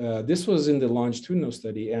 This was in the longitudinal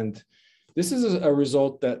study, and this is a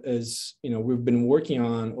result that is, you know, we've been working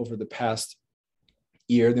on over the past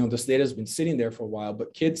year. You know, this data has been sitting there for a while,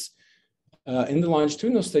 but kids in the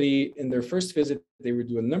longitudinal study, in their first visit, they would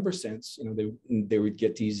do a number sense. You know, they would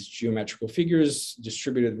get these geometrical figures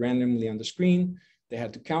distributed randomly on the screen. They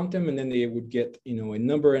had to count them, and then they would get, you know, a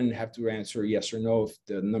number and have to answer yes or no if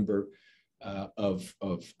the number of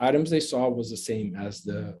items they saw was the same as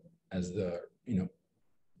the you know,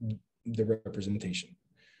 the representation.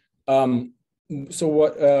 So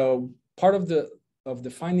what part of the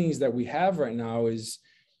findings that we have right now is,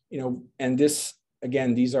 you know, and this,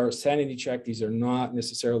 again, these are sanity check. These are not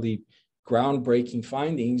necessarily groundbreaking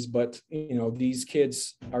findings, but, you know, these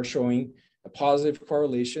kids are showing a positive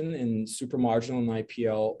correlation in supramarginal and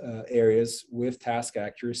IPL areas with task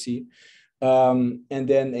accuracy, and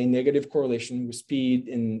then a negative correlation with speed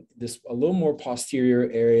in this a little more posterior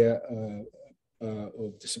area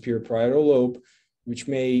of the superior parietal lobe, which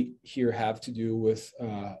may here have to do with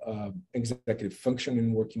executive function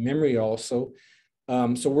and working memory also.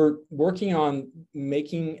 So we're working on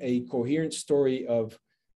making a coherent story of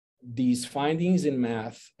these findings in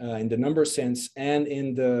math, in the number sense, and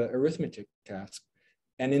in the arithmetic task.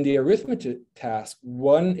 And in the arithmetic task,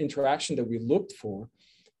 one interaction that we looked for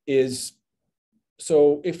is,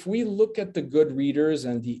 so if we look at the good readers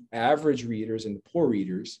and the average readers and the poor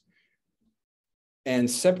readers, and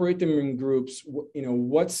separate them in groups.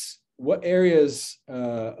 What areas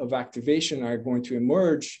of activation are going to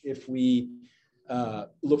emerge if we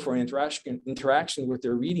look for interaction with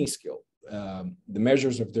their reading skill, the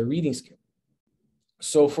measures of their reading skill.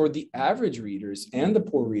 So for the average readers and the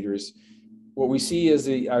poor readers, what we see is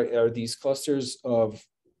are these clusters of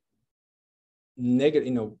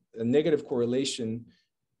negative, a negative correlation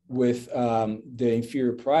with the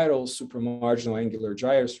inferior parietal supramarginal angular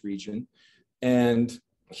gyrus region. And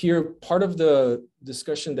here, part of the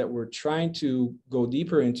discussion that we're trying to go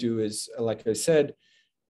deeper into is, like I said,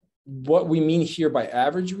 what we mean here by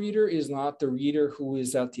average reader is not the reader who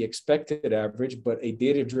is at the expected average, but a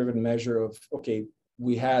data-driven measure of, okay,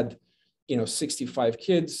 we had, 65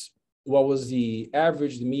 kids. What was the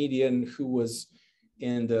average, the median, who was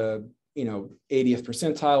in the 80th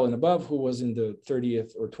percentile and above, who was in the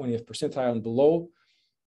 30th or 20th percentile and below.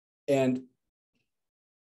 And,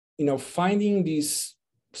 finding these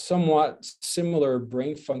somewhat similar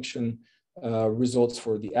brain function results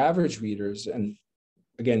for the average readers. And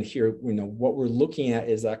again, here, what we're looking at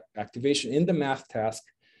is activation in the math task,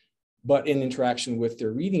 but in interaction with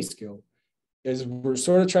their reading skill, is we're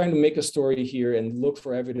sort of trying to make a story here and look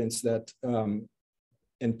for evidence that,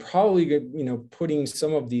 and probably, putting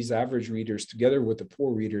some of these average readers together with the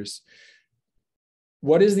poor readers.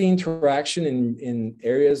 What is the interaction in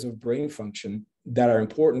areas of brain function that are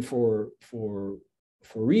important for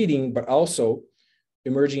reading, but also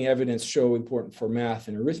emerging evidence show important for math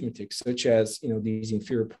and arithmetic, such as, these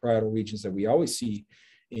inferior parietal regions that we always see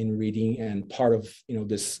in reading and part of,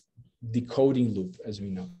 this decoding loop, as we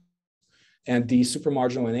know. And the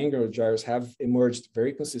supramarginal and angular gyrus have emerged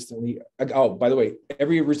very consistently. Oh, by the way,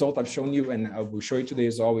 every result I've shown you and I will show you today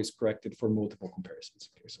is always corrected for multiple comparisons.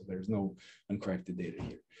 Okay, so there's no uncorrected data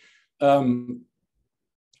here.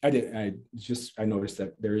 I noticed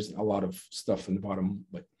that there is a lot of stuff in the bottom,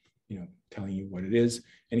 but telling you what it is.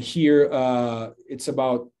 And here it's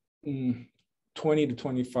about 20 to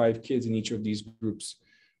 25 kids in each of these groups,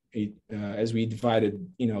 as we divided,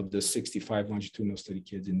 the 65 longitudinal study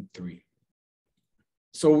kids in 3.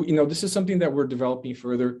 So, this is something that we're developing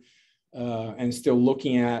further and still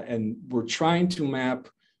looking at, and we're trying to map,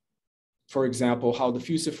 for example, how the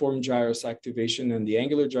fusiform gyrus activation and the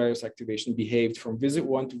angular gyrus activation behaved from visit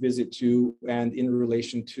 1 to visit 2 and in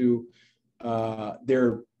relation to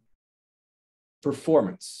their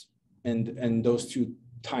performance and those 2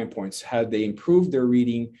 time points. Had they improved their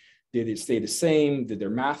reading? Did it stay the same? Did their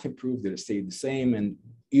math improve? Did it stay the same? And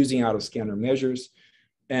using out-of-scanner measures.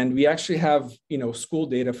 And we actually have, school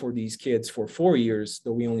data for these kids for 4 years,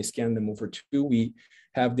 though we only scanned them over 2. We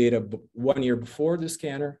have data 1 year before the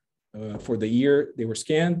scanner, for the year they were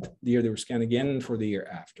scanned, the year they were scanned again, and for the year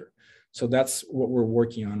after. So that's what we're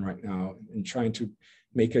working on right now and trying to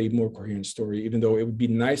make a more coherent story, even though it would be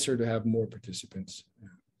nicer to have more participants.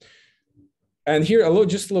 And here,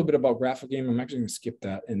 just a little bit about GraphoGame. I'm actually going to skip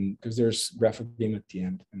that, and because there's GraphoGame at the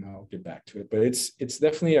end, and I'll get back to it. But it's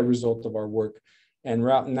definitely a result of our work. And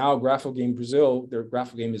now GraphoGame Brazil, their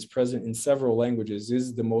GraphoGame is present in several languages,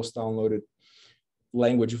 is the most downloaded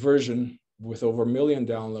language version with over 1 million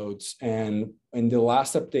downloads. And in the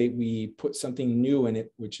last update, we put something new in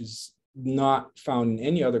it, which is not found in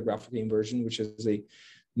any other GraphoGame version, which is a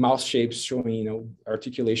mouse shapes showing,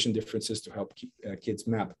 articulation differences to help kids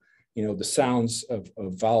map, the sounds of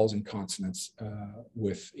vowels and consonants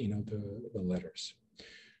with, the letters.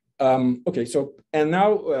 Okay, so, and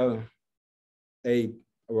now,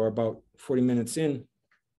 we're about 40 minutes in.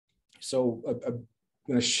 So I'm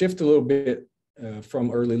going to shift a little bit from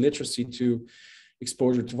early literacy to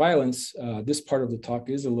exposure to violence. This part of the talk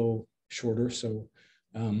is a little shorter, so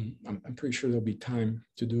I'm pretty sure there'll be time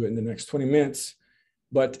to do it in the next 20 minutes.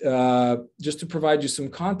 But just to provide you some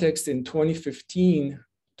context, in 2015,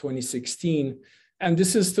 2016, and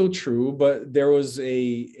this is still true, but there was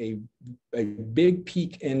a big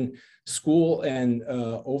peak in school and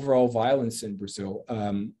overall violence in Brazil.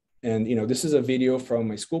 And, this is a video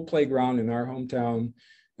from a school playground in our hometown,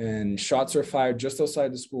 and shots are fired just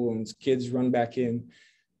outside the school and kids run back in.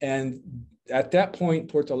 And at that point,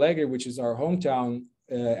 Porto Alegre, which is our hometown,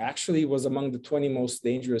 actually was among the 20 most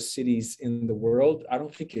dangerous cities in the world. I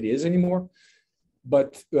don't think it is anymore.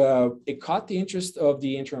 But it caught the interest of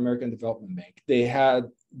the Inter-American Development Bank.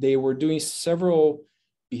 They were doing several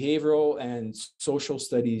behavioral and social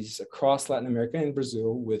studies across Latin America and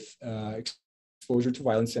Brazil with exposure to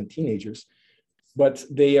violence in teenagers. But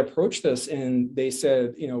they approached us and they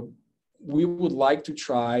said, we would like to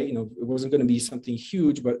try, it wasn't going to be something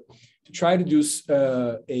huge, but to try to do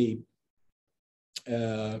a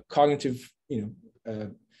cognitive,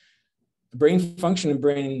 brain function and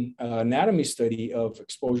brain anatomy study of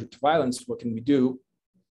exposure to violence. What can we do?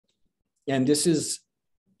 And this is,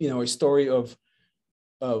 a story of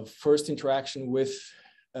first interaction with,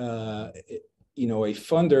 a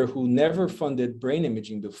funder who never funded brain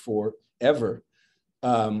imaging before, ever.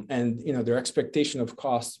 And, their expectation of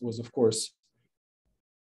cost was, of course,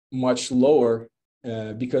 much lower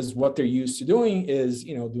because what they're used to doing is,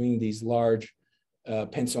 doing these large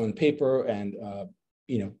pencil and paper and,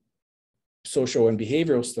 social and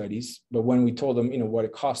behavioral studies. But when we told them, what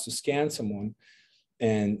it costs to scan someone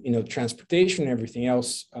and, transportation and everything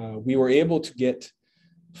else, we were able to get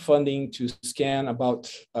funding to scan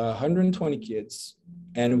about 120 kids,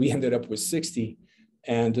 and we ended up with 60.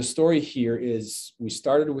 And the story here is we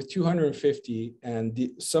started with 250, and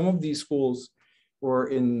some of these schools were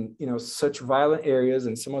in, such violent areas,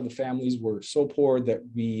 and some of the families were so poor that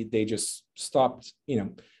they just stopped,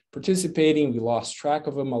 participating. We lost track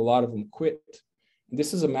of them. A lot of them quit. And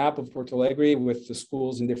this is a map of Porto Alegre with the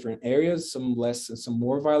schools in different areas, some less and some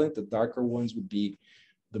more violent. The darker ones would be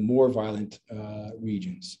the more violent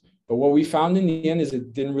regions. But what we found in the end is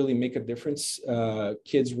it didn't really make a difference.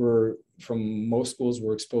 Kids from most schools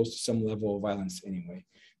were exposed to some level of violence anyway.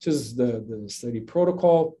 This is the study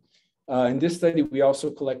protocol. In this study, we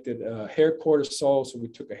also collected hair cortisol. So we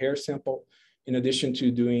took a hair sample in addition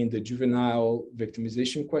to doing the juvenile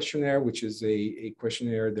victimization questionnaire, which is a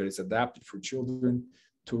questionnaire that is adapted for children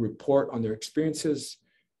to report on their experiences.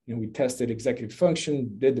 We tested executive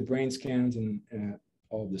function, did the brain scans, and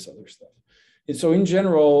all this other stuff. And so in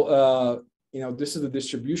general, this is the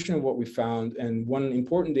distribution of what we found. And one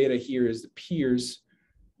important data here is the peers.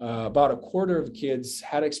 About a quarter of kids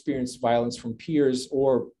had experienced violence from peers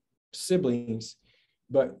or siblings,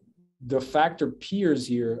 but the factor peers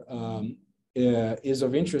here is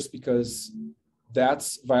of interest because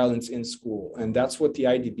that's violence in school. And that's what the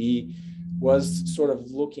IDB was sort of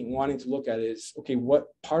wanting to look at is, okay, what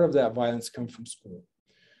part of that violence comes from school?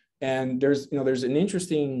 And there's an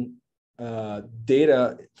interesting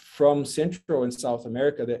data from Central and South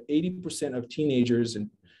America that 80% of teenagers and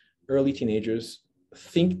early teenagers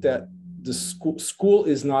think that the school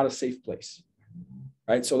is not a safe place,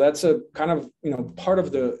 right? So that's a kind of, part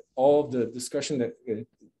of all of the discussion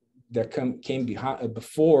that came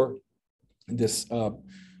before this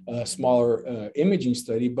smaller imaging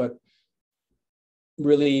study, but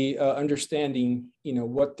really understanding,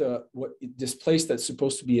 what this place that's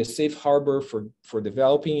supposed to be a safe harbor for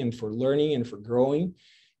developing and for learning and for growing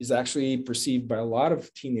is actually perceived by a lot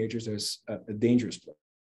of teenagers as a dangerous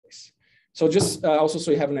place. So just also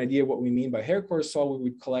so you have an idea what we mean by hair cortisol, we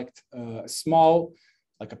would collect a small,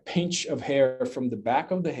 like a pinch of hair from the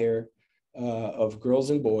back of the hair of girls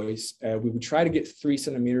and boys. We would try to get 3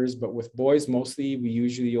 centimeters, but with boys mostly, we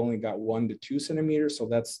usually only got 1 to 2 centimeters. So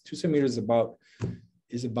that's 2 centimeters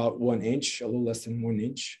is about 1 inch, a little less than 1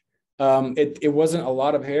 inch. It wasn't a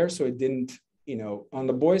lot of hair, so it didn't, on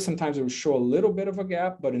the boys, sometimes it would show a little bit of a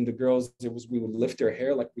gap, but in the girls, we would lift their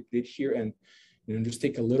hair like we did here and, just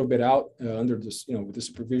take a little bit out under this, with the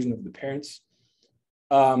supervision of the parents.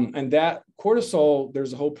 And that cortisol,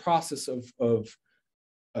 there's a whole process of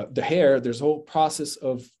the hair, there's a whole process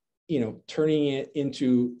of, turning it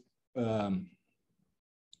into,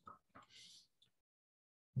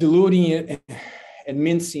 diluting it and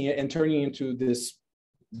mincing it and turning it into this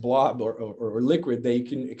blob or liquid that you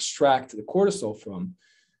can extract the cortisol from.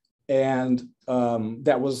 And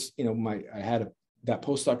that was, I had that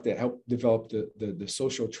postdoc that helped develop the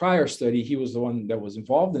social trier study. He was the one that was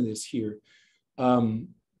involved in this here.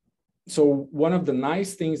 So one of the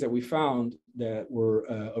nice things that we found that were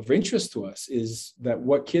of interest to us is that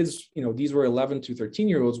what kids, these were 11 to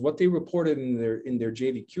 13-year-olds, what they reported in their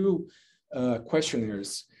JVQ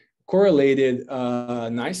questionnaires correlated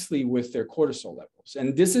nicely with their cortisol levels.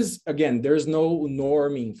 And this is, again, there's no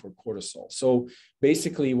norming for cortisol. So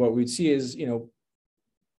basically what we'd see is,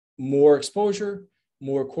 more exposure,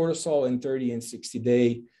 more cortisol in 30 and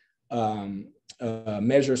 60-day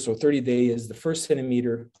measures. So 30-day is the first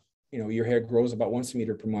centimeter, your hair grows about 1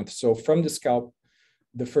 centimeter per month. So from the scalp,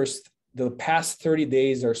 the past 30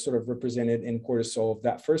 days are sort of represented in cortisol of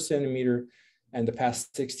that first centimeter and the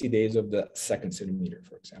past 60 days of the second centimeter,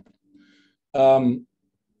 for example. And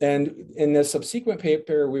in the subsequent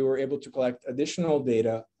paper, we were able to collect additional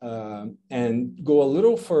data and go a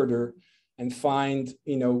little further and find,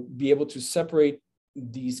 be able to separate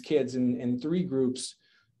these kids in 3 groups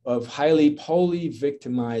of highly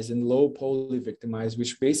poly-victimized and low poly-victimized,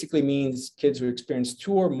 which basically means kids who experience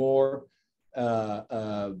 2 or more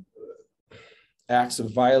acts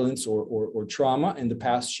of violence or trauma in the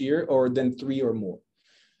past year, or then 3 or more.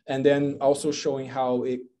 And then also showing how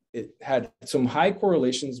it it had some high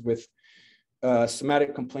correlations with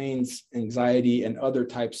somatic complaints, anxiety, and other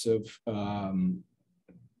types of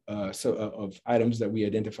items that we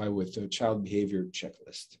identify with the child behavior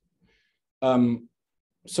checklist.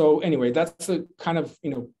 So anyway, that's the kind of,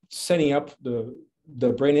 setting up the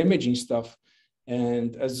brain imaging stuff.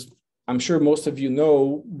 And as I'm sure most of you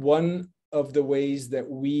know, one of the ways that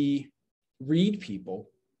we read people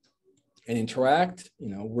and interact,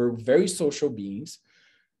 we're very social beings.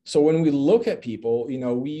 So when we look at people,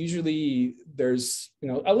 we usually, there's,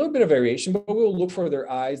 a little bit of variation, but we'll look for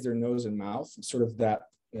their eyes, their nose and mouth, sort of that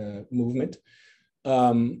movement.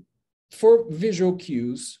 For visual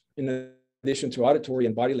cues, in addition to auditory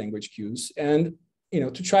and body language cues, and,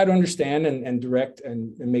 to try to understand and direct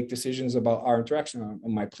and make decisions about our interaction.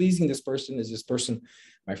 Am I pleasing this person? Is this person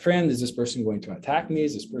my friend? Is this person going to attack me?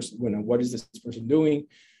 Is this person, what is this person doing?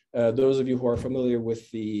 Those of you who are familiar with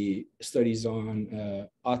the studies on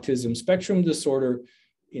autism spectrum disorder,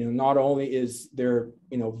 not only is there,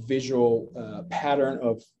 visual pattern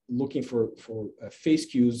of looking for face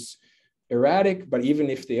cues erratic, but even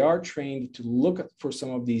if they are trained to look for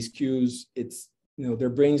some of these cues, it's, their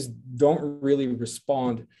brains don't really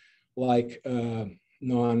respond like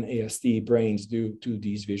non-ASD brains do to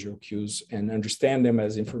these visual cues and understand them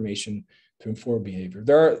as information to inform behavior.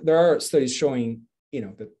 There are studies showing,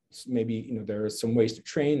 that maybe, there are some ways to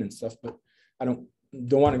train and stuff, but I don't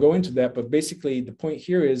want to go into that. But basically the point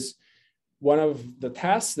here is one of the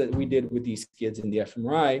tasks that we did with these kids in the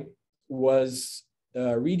fMRI was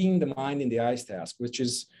reading the mind in the eyes task, which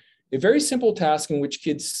is a very simple task in which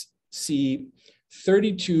kids see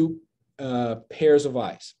 32 pairs of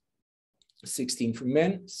eyes, 16 from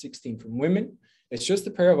men, 16 from women. It's just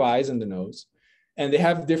a pair of eyes and the nose. And they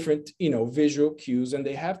have different, visual cues, and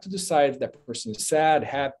they have to decide if that person is sad,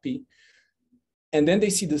 happy. And then they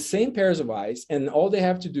see the same pairs of eyes, and all they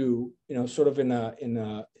have to do, sort of in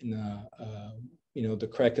the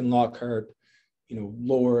Craig and Lockhart,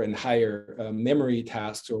 lower and higher memory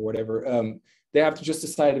tasks or whatever, they have to just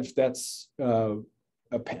decide if that's a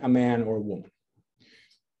man or a woman.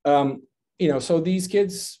 So these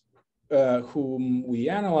kids whom we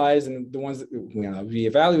analyzed and the ones that we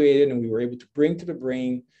evaluated and we were able to bring to the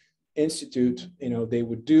Brain Institute, they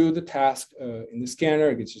would do the task in the scanner.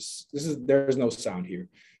 It's just, there's no sound here.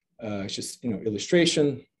 It's just,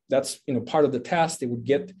 illustration. That's, part of the task. They would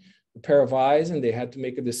get a pair of eyes and they had to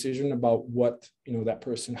make a decision about what, how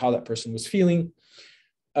that person was feeling.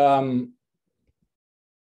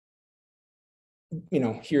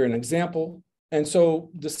 Here an example. And so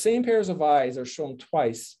the same pairs of eyes are shown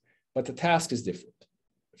twice, but the task is different.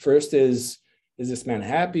 First is this man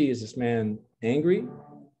happy? Is this man angry?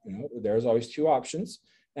 There's always two options.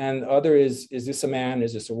 And the other is this a man?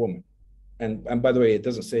 Is this a woman? And by the way, it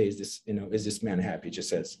doesn't say, is this man happy? It just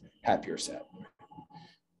says happy or sad.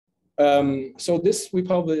 So this we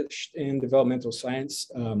published in Developmental Science.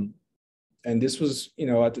 And this was,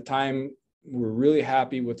 at the time, we were really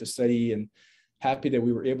happy with the study and happy that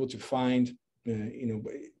we were able to find,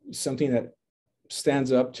 something that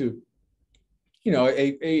stands up to,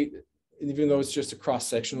 even though it's just a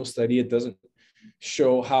cross-sectional study, it doesn't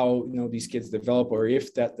show how, these kids develop or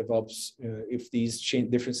if that develops, if these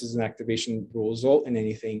differences in activation will result in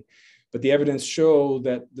anything. But the evidence show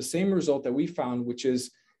that the same result that we found, which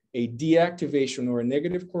is a deactivation or a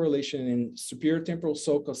negative correlation in superior temporal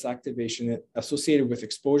sulcus activation associated with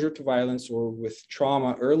exposure to violence or with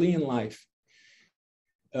trauma early in life,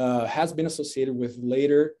 has been associated with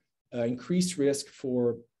later increased risk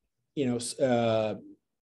for,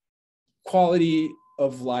 quality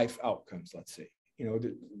of life outcomes, let's say,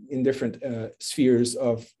 in different spheres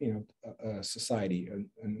of, society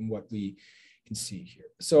and what we can see here.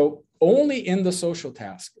 So only in the social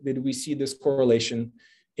task did we see this correlation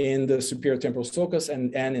in the superior temporal sulcus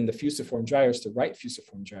and in the fusiform gyrus, the right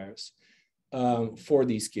fusiform gyrus, for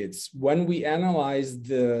these kids. When we analyzed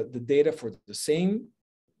the data for the same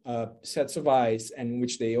sets of eyes, and in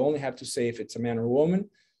which they only have to say if it's a man or a woman,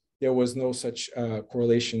 there was no such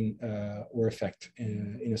correlation or effect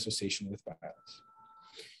in association with violence.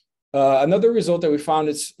 Another result that we found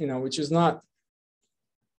is, which is not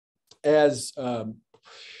as,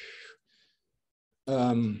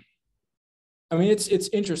 it's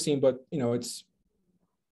interesting, but it's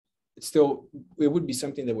still, it would be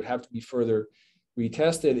something that would have to be further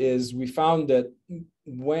retested. Is we found that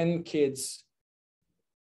when kids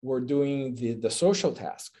were doing the social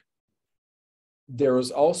task, there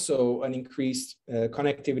was also an increased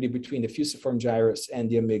connectivity between the fusiform gyrus and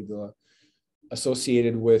the amygdala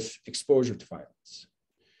associated with exposure to violence.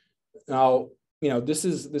 Now,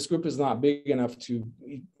 this group is not big enough to,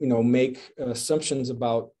 make assumptions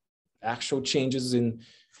about actual changes in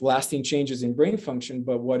lasting changes in brain function.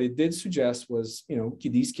 But what it did suggest was,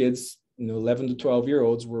 these kids, 11 to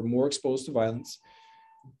 12-year-olds were more exposed to violence.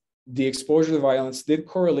 The exposure to violence did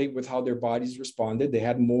correlate with how their bodies responded. They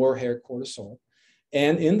had more hair cortisol.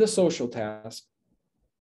 And in the social task,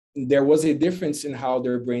 there was a difference in how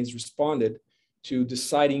their brains responded to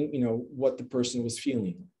deciding, what the person was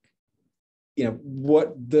feeling.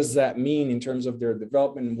 What does that mean in terms of their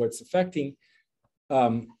development and what's affecting?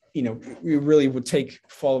 We really would take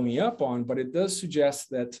following me up on, but it does suggest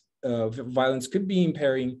that violence could be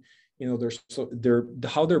impairing,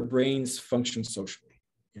 how their brains function socially.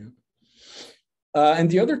 And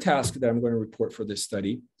the other task that I'm going to report for this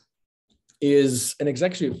study is an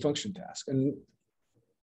executive function task. And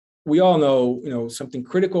we all know, something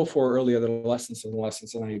critical for early adolescents and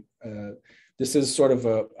adolescents. And this is sort of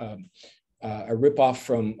a ripoff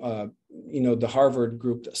from, the Harvard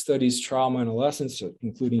group that studies trauma in adolescents,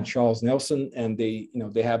 including Charles Nelson. And they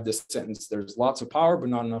have this sentence: there's lots of power, but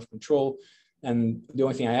not enough control. And the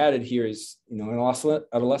only thing I added here is, an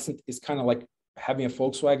adolescent is kind of like having a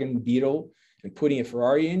Volkswagen Beetle and putting a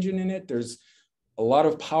Ferrari engine in it. There's a lot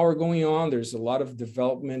of power going on. There's a lot of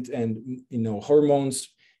development and, hormones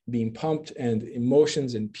being pumped and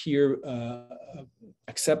emotions and peer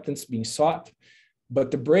acceptance being sought.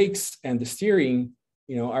 But the brakes and the steering,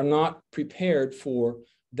 are not prepared for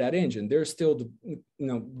that engine. They're still,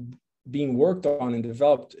 being worked on and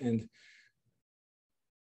developed and,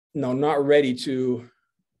 not ready to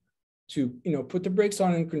put the brakes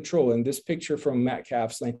on and control. And this picture from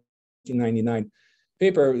Metcalf's 1999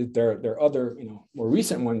 paper, there are other, more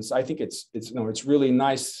recent ones. I think it's really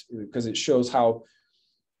nice because it shows how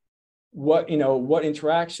what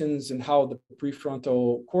interactions and how the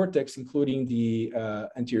prefrontal cortex, including the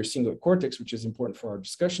anterior cingulate cortex, which is important for our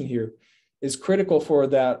discussion here, is critical for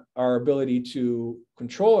our ability to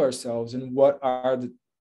control ourselves, and what are the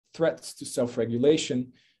threats to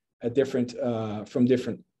self-regulation at from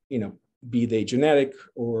different, be they genetic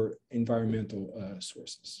or environmental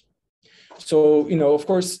sources. So, of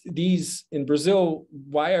course, these in Brazil,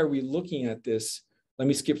 why are we looking at this? Let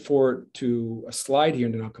me skip forward to a slide here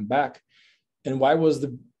and then I'll come back. And why was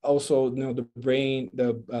the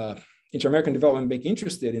Inter-American Development Bank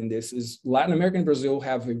interested in this is Latin America and Brazil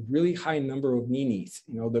have a really high number of ninis.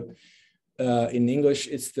 In English,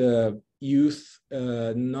 it's the youth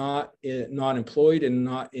not employed and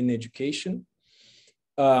not in education.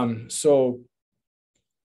 So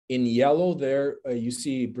in yellow there, you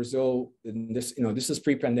see Brazil, this is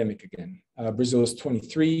pre-pandemic again. Brazil is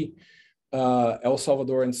 23. El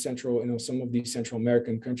Salvador and some of these Central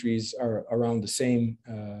American countries are around the same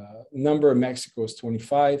number. Mexico is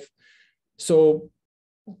 25. So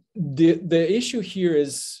the issue here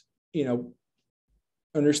is,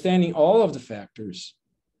 understanding all of the factors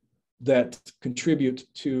that contribute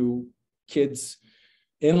to kids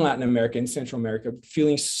in Latin America and Central America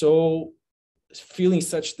feeling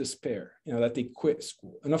such despair, that they quit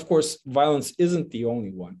school. And of course, violence isn't the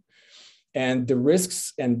only one. And the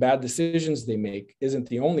risks and bad decisions they make isn't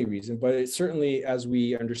the only reason, but it certainly, as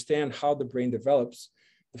we understand how the brain develops,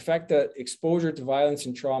 the fact that exposure to violence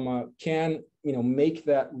and trauma can, make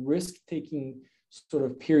that risk-taking sort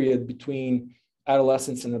of period between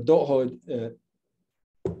adolescence and adulthood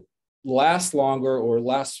last longer or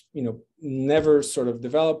never sort of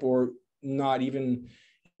develop, or not even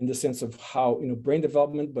in the sense of how, brain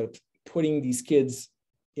development, but putting these kids,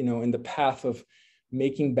 in the path of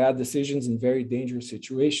making bad decisions in very dangerous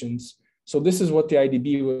situations. So this is what the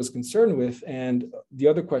IDB was concerned with. And the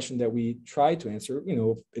other question that we try to answer,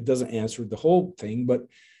 it doesn't answer the whole thing, but,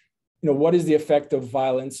 what is the effect of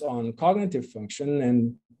violence on cognitive function?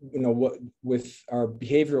 And, what with our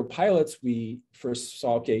behavioral pilots, we first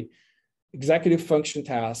saw, okay, executive function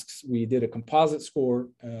tasks. We did a composite score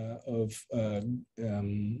of, I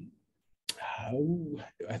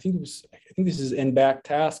think this is NBAC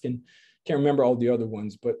task, and can't remember all the other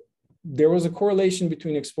ones, but there was a correlation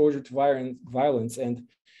between exposure to violence and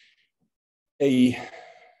a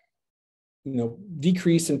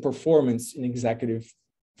decrease in performance in executive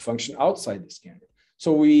function outside the scanner.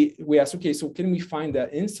 So we asked, okay, so can we find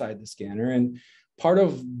that inside the scanner? And part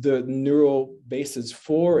of the neural basis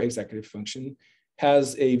for executive function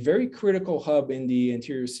has a very critical hub in the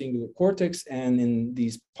anterior cingulate cortex and in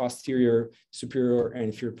these posterior, superior, and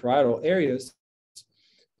inferior parietal areas.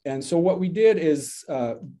 And so what we did is,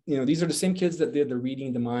 these are the same kids that did the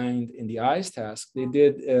reading the mind and the eyes task. They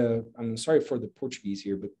did, I'm sorry for the Portuguese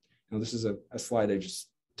here, but this is a slide I just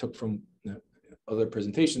took from other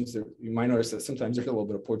presentations. You might notice that sometimes there's a little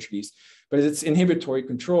bit of Portuguese, but it's inhibitory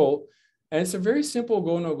control. And it's a very simple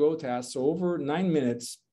go, no go task. So over 9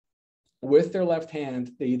 minutes, with their left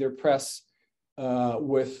hand, they either press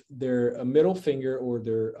with their middle finger or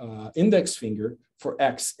their index finger for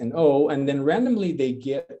X and O, and then randomly they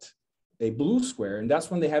get a blue square, and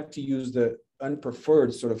that's when they have to use the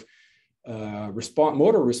unpreferred sort of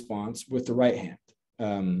motor response with the right hand.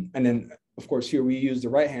 And then, of course, here we use the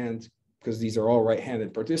right hand because these are all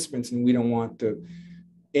right-handed participants, and we don't want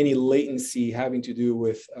any latency having to do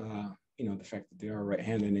with the fact that they are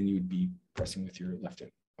right-handed, and you would be pressing with your left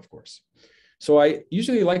hand, of course. So I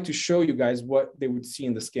usually like to show you guys what they would see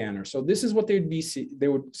in the scanner. So this is what they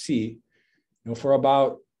would see, for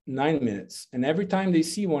about 9 minutes. And every time they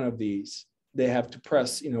see one of these, they have to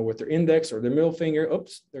press, with their index or their middle finger.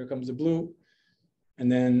 Oops, there comes the blue.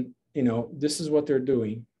 And then, this is what they're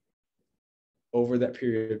doing over that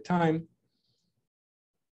period of time.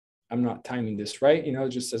 I'm not timing this right,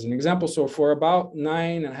 just as an example. So for about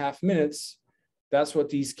 9.5 minutes, that's what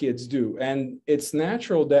these kids do. And it's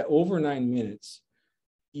natural that over 9 minutes,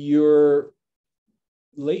 your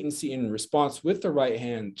latency in response with the right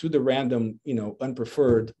hand to the random,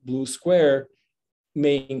 unpreferred blue square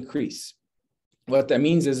may increase. What that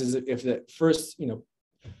means is if at first,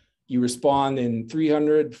 you respond in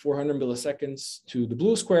 300, 400 milliseconds to the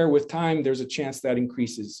blue square, with time, there's a chance that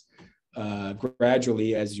increases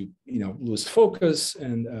gradually as you, lose focus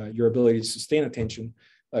and your ability to sustain attention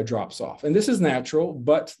drops off. And this is natural,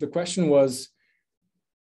 but the question was,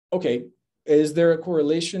 okay, is there a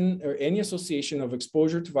correlation or any association of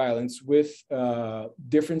exposure to violence with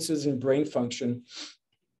differences in brain function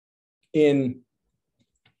in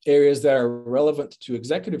areas that are relevant to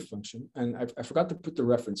executive function? And I forgot to put the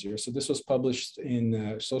reference here. So this was published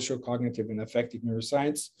in Social, Cognitive, and Affective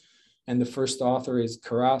Neuroscience. And the first author is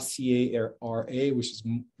Cara, C-A-R-A, which is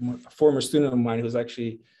a former student of mine who's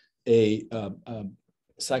actually a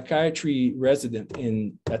psychiatry resident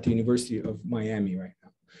at the University of Miami right now.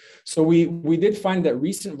 So we did find that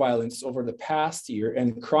recent violence over the past year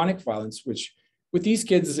and chronic violence, which with these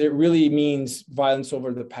kids, it really means violence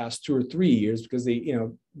over the past 2 or 3 years, because they,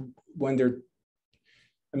 when they're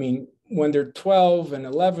 12 and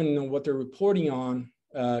 11, what they're reporting on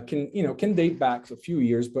can date back a few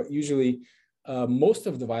years, but usually most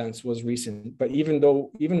of the violence was recent. But even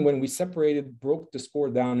when we broke the score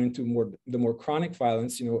down into the more chronic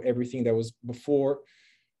violence, everything that was before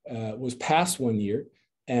was past 1 year,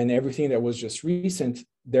 and everything that was just recent,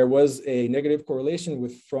 there was a negative correlation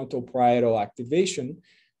with frontal parietal activation,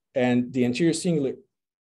 and the anterior cingulate,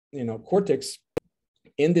 cortex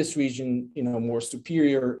in this region, more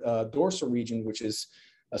superior dorsal region, which is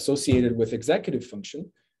associated with executive function,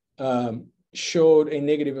 showed a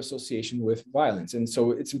negative association with violence. And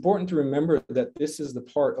so it's important to remember that this is the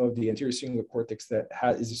part of the anterior cingulate cortex that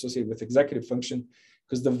is associated with executive function,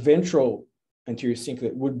 because the ventral anterior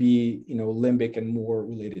cingulate would be, limbic and more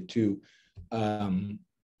related to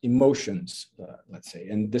emotions, let's say.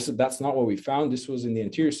 And that's not what we found. This was in the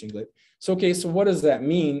anterior cingulate. So, okay, so what does that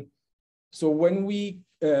mean? So when we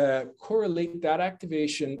correlate that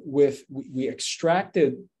activation with, we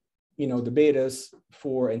extracted, the betas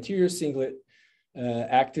for anterior cingulate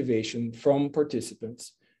activation from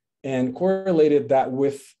participants and correlated that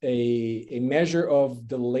with a measure of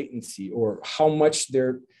the latency, or how much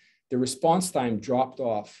the response time dropped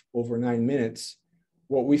off over 9 minutes.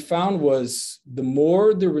 What we found was the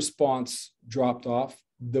more the response dropped off,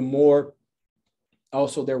 the more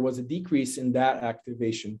also there was a decrease in that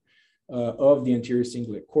activation of the anterior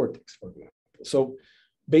cingulate cortex, for example. So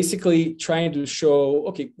basically trying to show,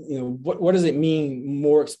 okay, what does it mean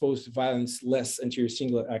more exposed to violence, less anterior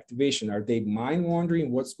cingulate activation? Are they mind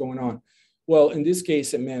wandering? What's going on? Well, in this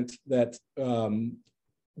case, it meant that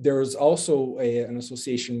there was also an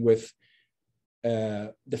association with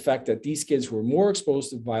the fact that these kids who were more exposed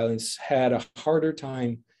to violence had a harder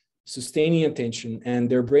time sustaining attention, and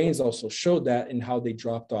their brains also showed that in how they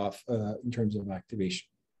dropped off in terms of activation.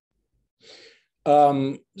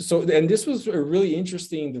 And this was a really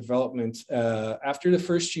interesting development. After the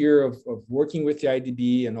first year of working with the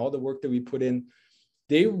IDB and all the work that we put in,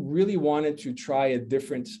 they really wanted to try a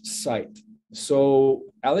different site. So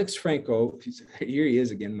Alex Franco, here he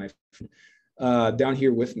is again, my friend, down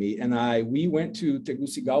here with me, and we went to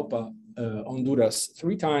Tegucigalpa, Honduras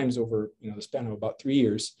 3 times over the span of about 3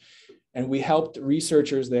 years, and we helped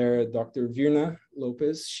researchers there, Dr. Virna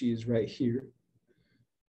Lopez, she's right here,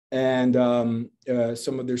 and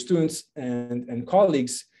some of their students and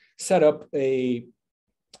colleagues set up a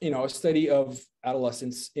study of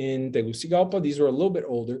adolescents in Tegucigalpa. These were a little bit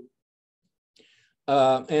older,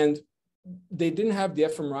 and they didn't have the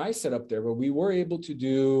fMRI set up there, but we were able to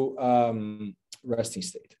do resting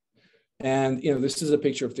state. And this is a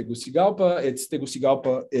picture of Tegucigalpa.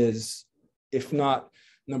 Tegucigalpa is if not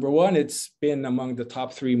number one, it's been among the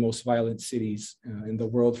top 3 most violent cities in the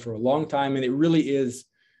world for a long time. And it really is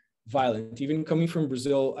violent. Even coming from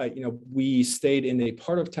Brazil, we stayed in a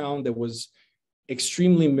part of town that was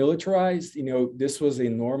extremely militarized. This was a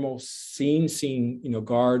normal scene, seeing,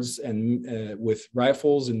 guards and with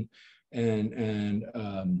rifles and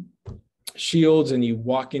shields, and you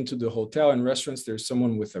walk into the hotel and restaurants, there's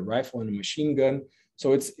someone with a rifle and a machine gun.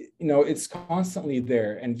 So it's constantly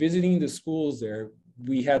there. And visiting the schools there,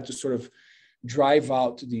 we had to sort of drive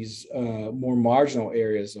out to these more marginal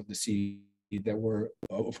areas of the city that were,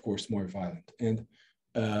 of course, more violent. And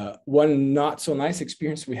one not so nice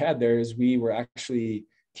experience we had there is we were actually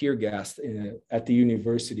tear gassed at the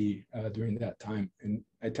university during that time. And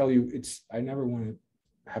I tell you, I never want to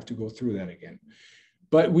have to go through that again.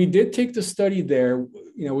 But we did take the study there.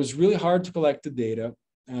 It was really hard to collect the data,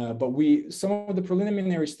 but some of the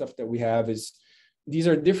preliminary stuff that we have is, these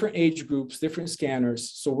are different age groups, different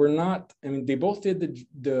scanners. So we're not, they both did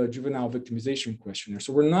the juvenile victimization questionnaire.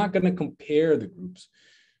 So we're not going to compare the groups,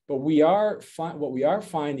 but what we are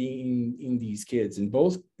finding in these kids in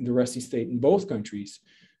both the resting state in both countries,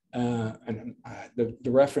 and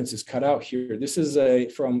the reference is cut out here. This is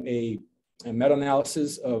from a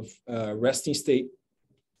meta-analysis of resting state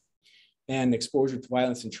and exposure to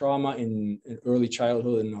violence and trauma in early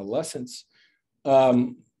childhood and adolescence.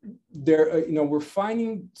 We're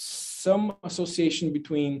finding some association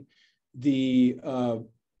between the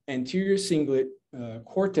anterior cingulate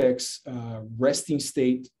cortex resting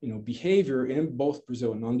state, behavior in both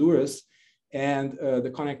Brazil and Honduras, and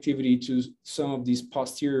the connectivity to some of these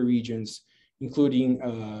posterior regions, including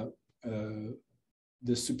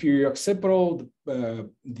the superior occipital, the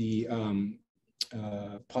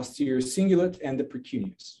posterior cingulate, and the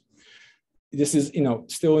precuneus. This is,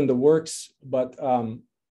 still in the works, but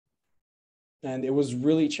and it was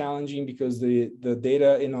really challenging because the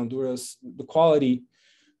data in Honduras, the quality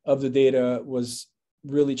of the data was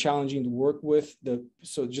really challenging to work with.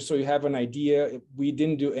 So just so you have an idea, we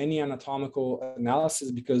didn't do any anatomical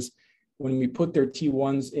analysis because when we put their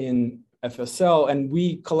T1s in FSL and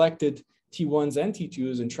we collected T1s and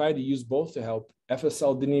T2s and tried to use both to help,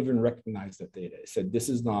 FSL didn't even recognize that data. It said, this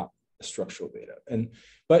is not structural data.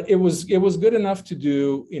 But it was good enough to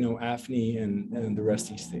do, AFNI and the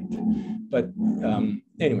resting state. But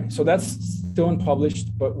anyway, so that's still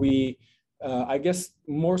unpublished, but we, I guess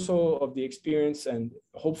more so of the experience, and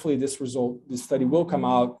hopefully this study will come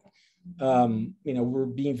out. We're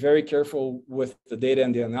being very careful with the data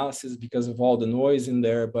and the analysis because of all the noise in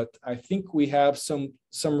there, but I think we have some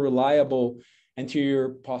reliable anterior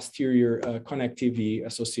posterior connectivity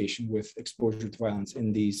association with exposure to violence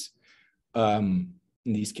in these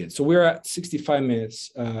kids. So we're at 65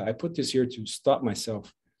 minutes. I put this here to stop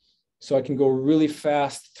myself so I can go really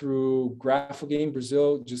fast through Graphogain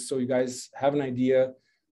Brazil, just so you guys have an idea.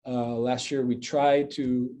 Last year we tried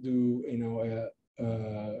to do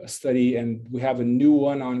a study, and we have a new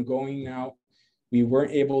one ongoing now. We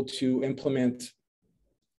weren't able to implement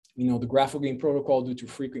the Graphogain protocol due to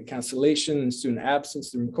frequent cancellation and student absence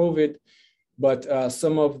during COVID. But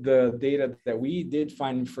some of the data that we did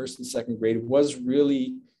find in first and second grade was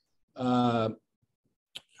really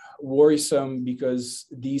worrisome because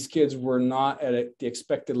these kids were not at the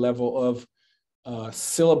expected level of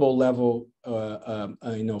syllable level,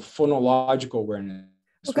 phonological awareness.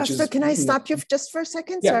 Augusto, can I stop you just for a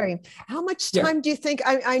second? Yeah. Sorry. How much time do you think?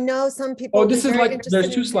 I know some people. Oh, this is like,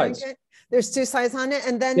 there's 2 slides. There's 2 slides on it.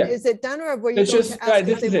 And then is it done, or were you going to ask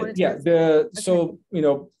if they wanted to? Okay. So,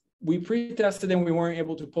 we pre-tested and we weren't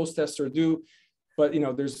able to post-test or do, but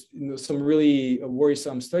there's some really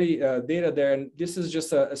worrisome study data there. And this is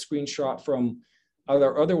just a screenshot from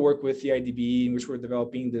other work with the IDB, in which we're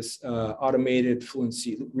developing this automated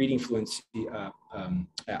reading fluency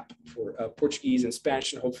app for Portuguese and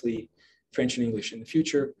Spanish, and hopefully French and English in the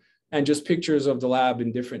future. And just pictures of the lab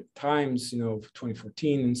in different times,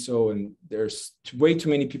 2014 and so, and there's way too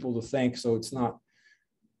many people to thank, so it's not.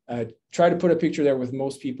 I try to put a picture there with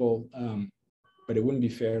most people, but it wouldn't be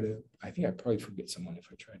fair to, I think I'd probably forget someone if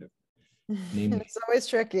I try to name it. It's always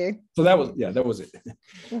tricky. So that was it.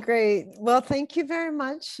 Great. Well, thank you very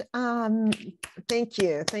much. Thank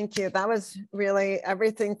you. That was really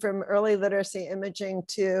everything from early literacy imaging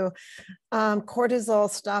to cortisol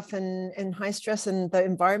stuff and high stress, and the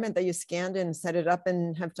environment that you scanned and set it up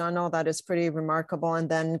and have done all that is pretty remarkable. And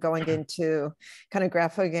then going into kind of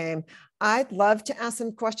Graphogain. I'd love to ask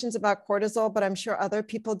some questions about cortisol, but I'm sure other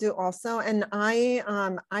people do also. And I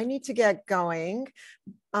need to get going.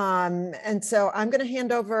 And so I'm going to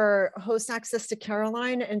hand over host access to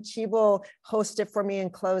Caroline, and she will host it for me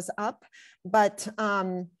and close up. But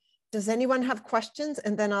Does anyone have questions?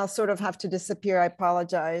 And then I'll sort of have to disappear. I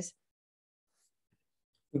apologize.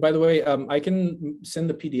 By the way, I can send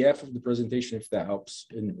the PDF of the presentation if that helps,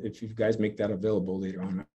 and if you guys make that available later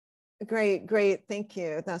on. Great, great. Thank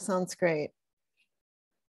you. That sounds great.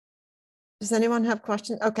 Does anyone have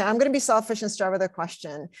questions? Okay, I'm going to be selfish and start with a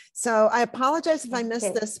question. So I apologize if I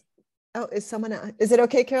missed this. Oh, is it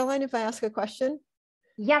okay, Caroline, if I ask a question?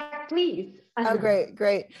 Yes, please. Oh, great,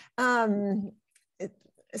 great.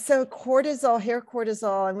 So cortisol, hair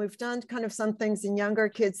cortisol, and we've done kind of some things in younger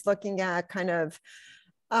kids looking at kind of,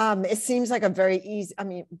 it seems like a very easy, I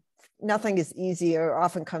mean, nothing is easy or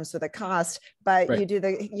often comes with a cost, but right.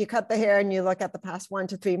 You cut the hair and you look at the past 1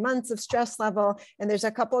 to 3 months of stress level, and there's a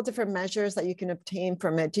couple of different measures that you can obtain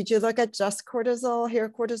from it. Did you look at just cortisol, hair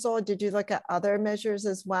cortisol? Did you look at other measures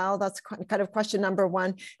as well? That's kind of question number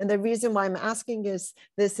one. And the reason why I'm asking is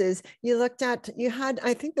you had,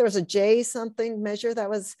 I think there was a J something measure that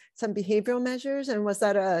was some behavioral measures. And was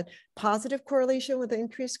that a positive correlation with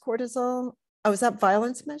increased cortisol? Oh, was that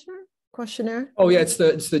violence measure? Questionnaire? Oh yeah, it's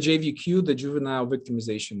the JVQ, the juvenile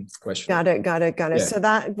victimization questionnaire. Got it. Yeah. So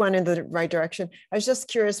that went in the right direction. I was just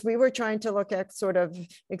curious. We were trying to look at sort of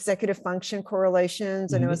executive function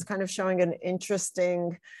correlations, and it was kind of showing an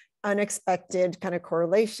interesting, unexpected kind of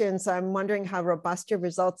correlation. So I'm wondering how robust your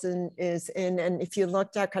results is in, and if you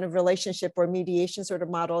looked at kind of relationship or mediation sort of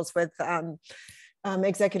models with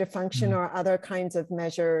executive function or other kinds of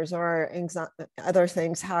measures or other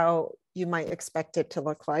things, how you might expect it to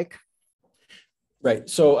look like. Right.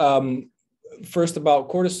 So first about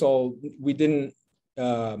cortisol, we didn't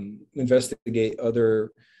investigate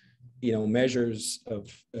other, measures of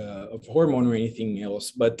hormone or anything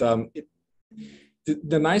else. But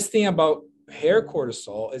the nice thing about hair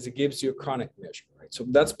cortisol is it gives you a chronic measure, right? So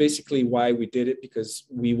that's basically why we did it, because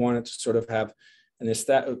we wanted to sort of have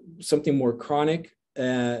something more chronic.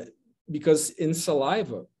 Because in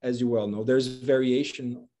saliva, as you well know, there's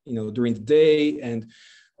variation, during the day, and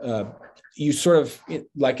you sort of,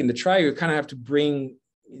 like in the trial, you kind of have to bring,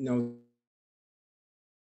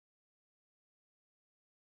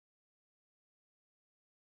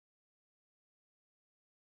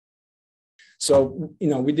 so,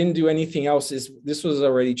 we didn't do anything else. This was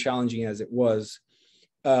already challenging as it was.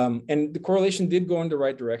 And the correlation did go in the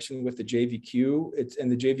right direction with the JVQ. And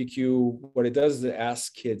the JVQ, what it does is it asks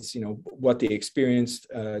kids, what they experienced,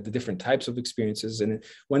 the different types of experiences. And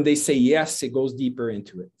when they say yes, it goes deeper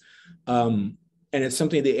into it. And it's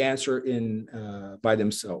something they answer by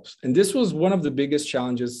themselves. And this was one of the biggest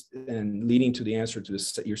challenges, and leading to the answer to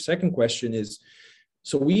your second question is,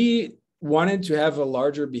 so we wanted to have a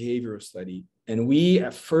larger behavioral study. And we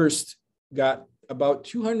at first got about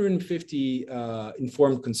 250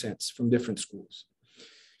 informed consents from different schools.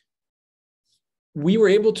 We were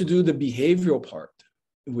able to do the behavioral part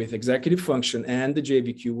with executive function and the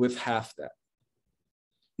JVQ with half that.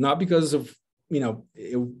 Not because of,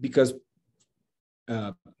 because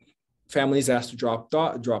families asked to drop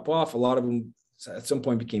off. A lot of them at some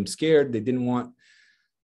point became scared. They didn't want,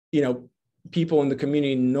 people in the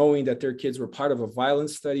community knowing that their kids were part of a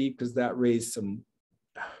violence study, because that raised some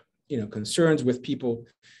concerns with people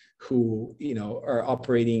who, are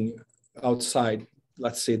operating outside,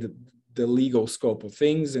 let's say, the legal scope of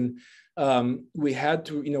things. And we had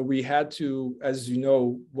to, as you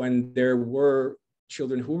know, when there were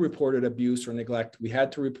children who reported abuse or neglect, we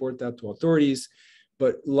had to report that to authorities.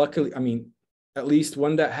 But luckily, at least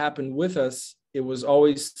when that happened with us, it was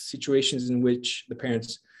always situations in which the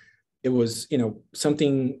parents, it was,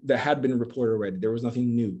 something that had been reported already. There was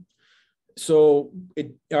nothing new. So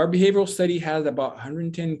our behavioral study had about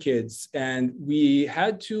 110 kids, and we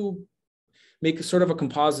had to make a sort of a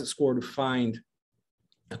composite score to find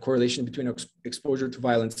a correlation between exposure to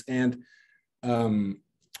violence and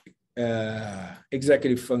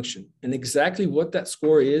executive function. And exactly what that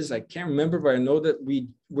score is, I can't remember, but I know that we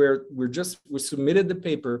submitted the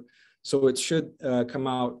paper, so it should come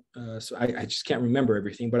out. So I just can't remember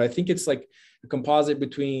everything, but I think it's like a composite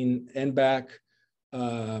between NBAC,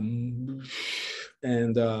 and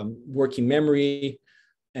working memory,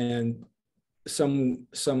 and some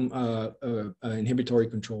inhibitory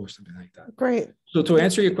control or something like that. Great. So to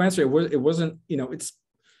answer your question, it wasn't, it's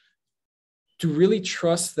to really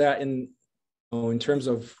trust that in terms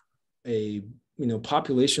of a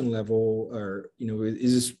population level, or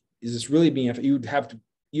is this really being, you'd have to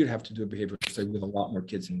do a behavioral study with a lot more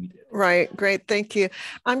kids than we did. Right. Great. Thank you.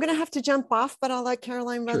 I'm going to have to jump off, but I'll let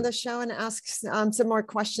Caroline run the show and ask some more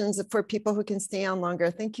questions for people who can stay on longer.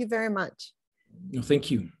 Thank you very much. No,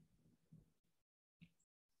 thank you.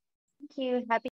 Thank you. Happy